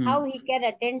 how he can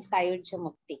attain Sayuja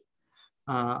Mukti?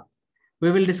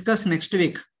 We will discuss next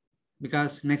week,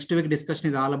 because next week discussion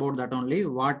is all about that only.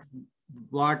 What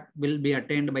will be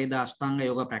attained by the Astanga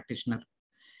Yoga practitioner.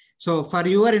 So for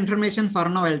your information, for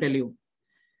now I'll tell you.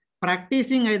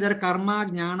 Practicing either karma,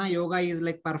 jnana, yoga is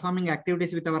like performing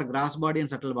activities with our gross body and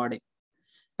subtle body.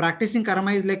 Practicing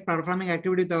karma is like performing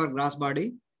activity with our gross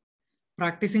body.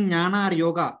 Practicing jnana or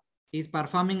yoga is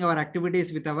performing our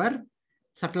activities with our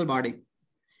subtle body.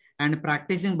 And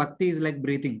practicing bhakti is like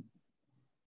breathing.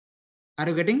 Are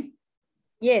you getting?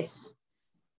 Yes.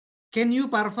 Can you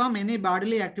perform any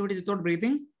bodily activities without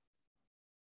breathing?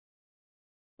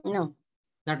 No.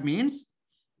 That means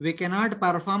we cannot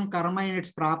perform karma in its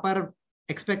proper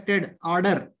expected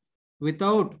order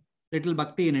without little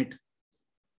bhakti in it.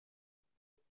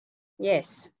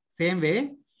 Yes. Same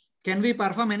way, can we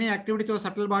perform any activity to a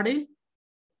subtle body?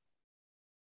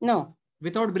 No.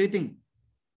 Without breathing?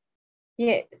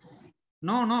 Yes.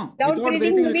 No. Without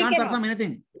breathing we can't perform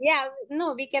anything. Yeah,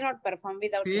 no, we cannot perform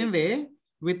without Same breathing. way,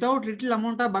 without little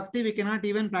amount of bhakti, we cannot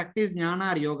even practice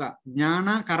jnana or yoga.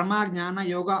 Jnana, karma, jnana,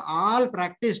 yoga, all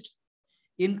practiced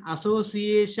in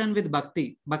association with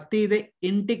bhakti. Bhakti is an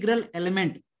integral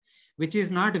element which is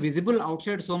not visible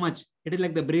outside so much. It is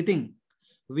like the breathing.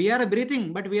 We are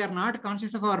breathing, but we are not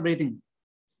conscious of our breathing.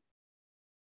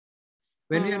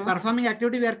 When we are performing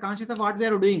activity, we are conscious of what we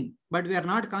are doing, but we are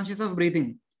not conscious of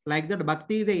breathing. Like that,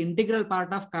 bhakti is an integral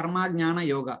part of karma, jnana,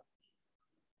 yoga.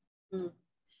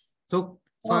 So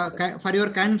for your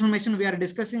kind information, we are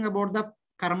discussing about the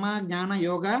karma, jnana,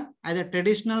 yoga as a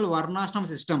traditional varnashram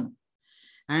system.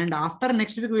 And after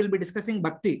next week, we will be discussing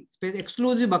bhakti,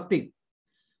 exclusive bhakti.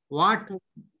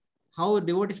 How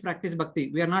devotees practice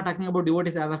bhakti. We are not talking about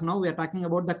devotees as of now. We are talking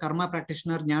about the karma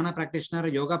practitioner, jnana practitioner,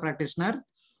 yoga practitioner,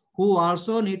 who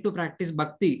also need to practice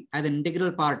bhakti as an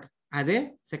integral part, as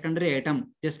a secondary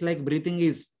item, just like breathing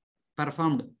is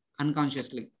performed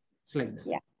unconsciously. It's like that.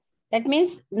 Yeah. That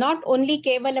means not only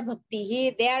Kevala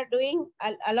Bhakti, they are doing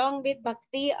along with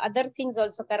Bhakti other things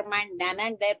also, karma and jnana,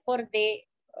 and therefore they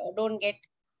don't get.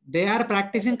 They are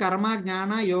practicing karma,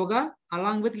 jnana, yoga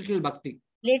along with little bhakti.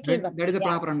 That is the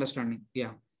proper understanding.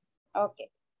 Yeah. Okay.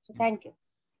 Thank you.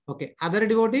 Okay. Other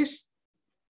devotees?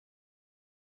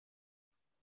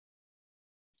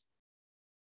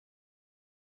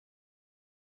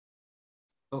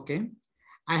 Okay.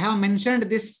 I have mentioned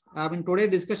this. Today's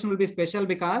discussion will be special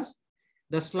because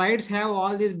the slides have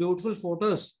all these beautiful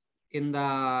photos in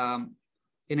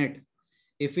it.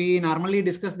 If we normally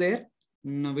discuss there,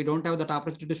 we don't have the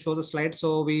opportunity to show the slides,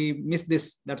 so we miss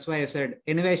this. That's why I said.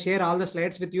 Anyway, I share all the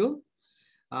slides with you.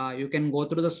 You can go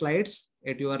through the slides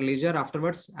at your leisure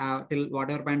afterwards till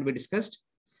whatever point we discussed.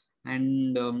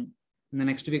 And in the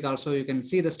next week also, you can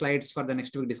see the slides for the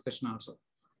next week discussion also.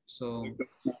 So,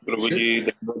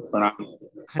 Prabhuji,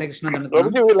 Hare Krishna.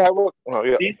 Prabhuji will have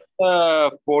a, This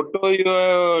photo you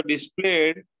have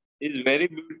displayed is very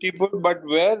beautiful, but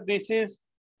where this is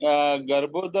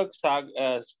Garbhodak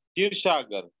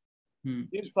Kshirshagar,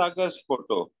 Kshirshagar's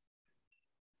photo.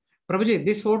 Prabhuji,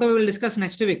 this photo we will discuss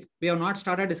next week. We have not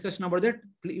started discussion about that.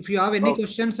 If you have any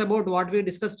questions about what we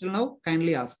discussed till now,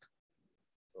 kindly ask.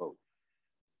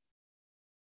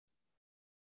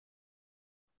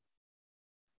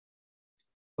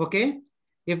 Okay.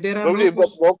 If there are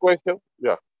no questions,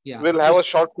 we'll have a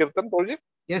short kirtan, Prabhuji.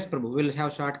 Yes, Prabhu, we'll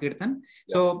have short kirtan.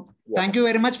 So thank you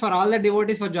very much for all the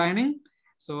devotees for joining.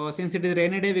 So since it is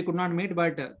rainy day, we could not meet,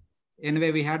 but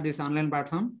anyway, we had this online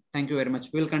platform. Thank you very much.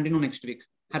 We'll continue next week.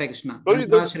 Hare Krishna.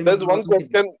 Prabhuji, there's one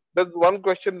question. There's one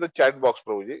question in the chat box,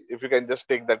 Prabhuji. If you can just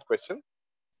take that question.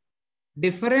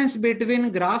 Difference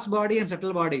between gross body and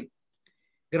subtle body.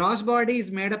 Gross body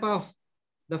is made up of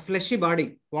the fleshy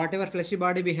body. Whatever fleshy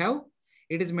body we have,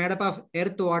 it is made up of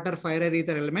earth, water, fire,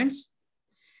 ether elements.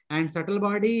 And subtle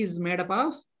body is made up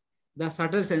of the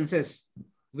subtle senses.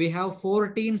 We have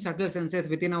 14 subtle senses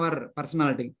within our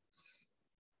personality.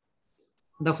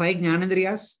 The 5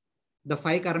 jnanendriyas, the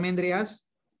 5 karmendriyas,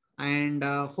 and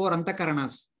 4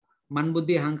 antakaranas, man,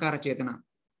 buddhi, ahankara, chetana.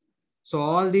 So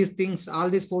all these things, all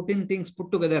these 14 things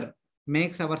put together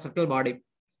makes our subtle body.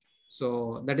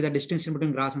 So that is the distinction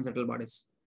between gross and subtle bodies.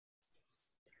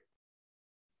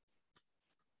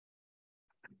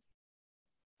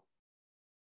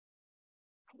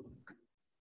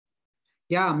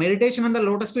 Yeah, meditation on the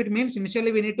lotus feet means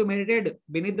initially we need to meditate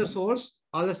beneath the source.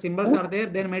 All the symbols are there.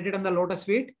 Then meditate on the lotus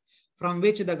feet from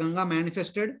which the Ganga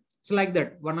manifested. It's like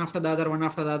that, one after the other, one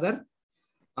after the other.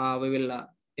 We will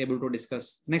able to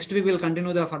discuss. Next week, we'll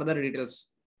continue the further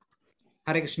details.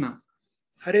 Hare Krishna.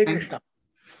 Hare Krishna.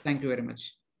 Thank you very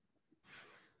much.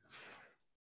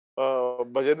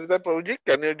 Bhajanita Prabhuji,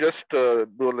 can you just do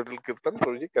a little kirtan?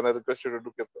 Prabhuji, can I request you to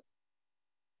do kirtan?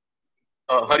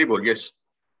 Haribol, yes.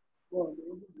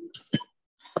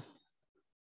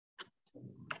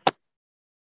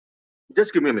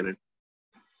 Just give me a minute.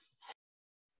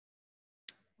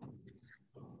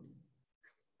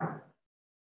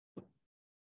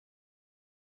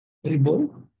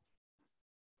 Haribol.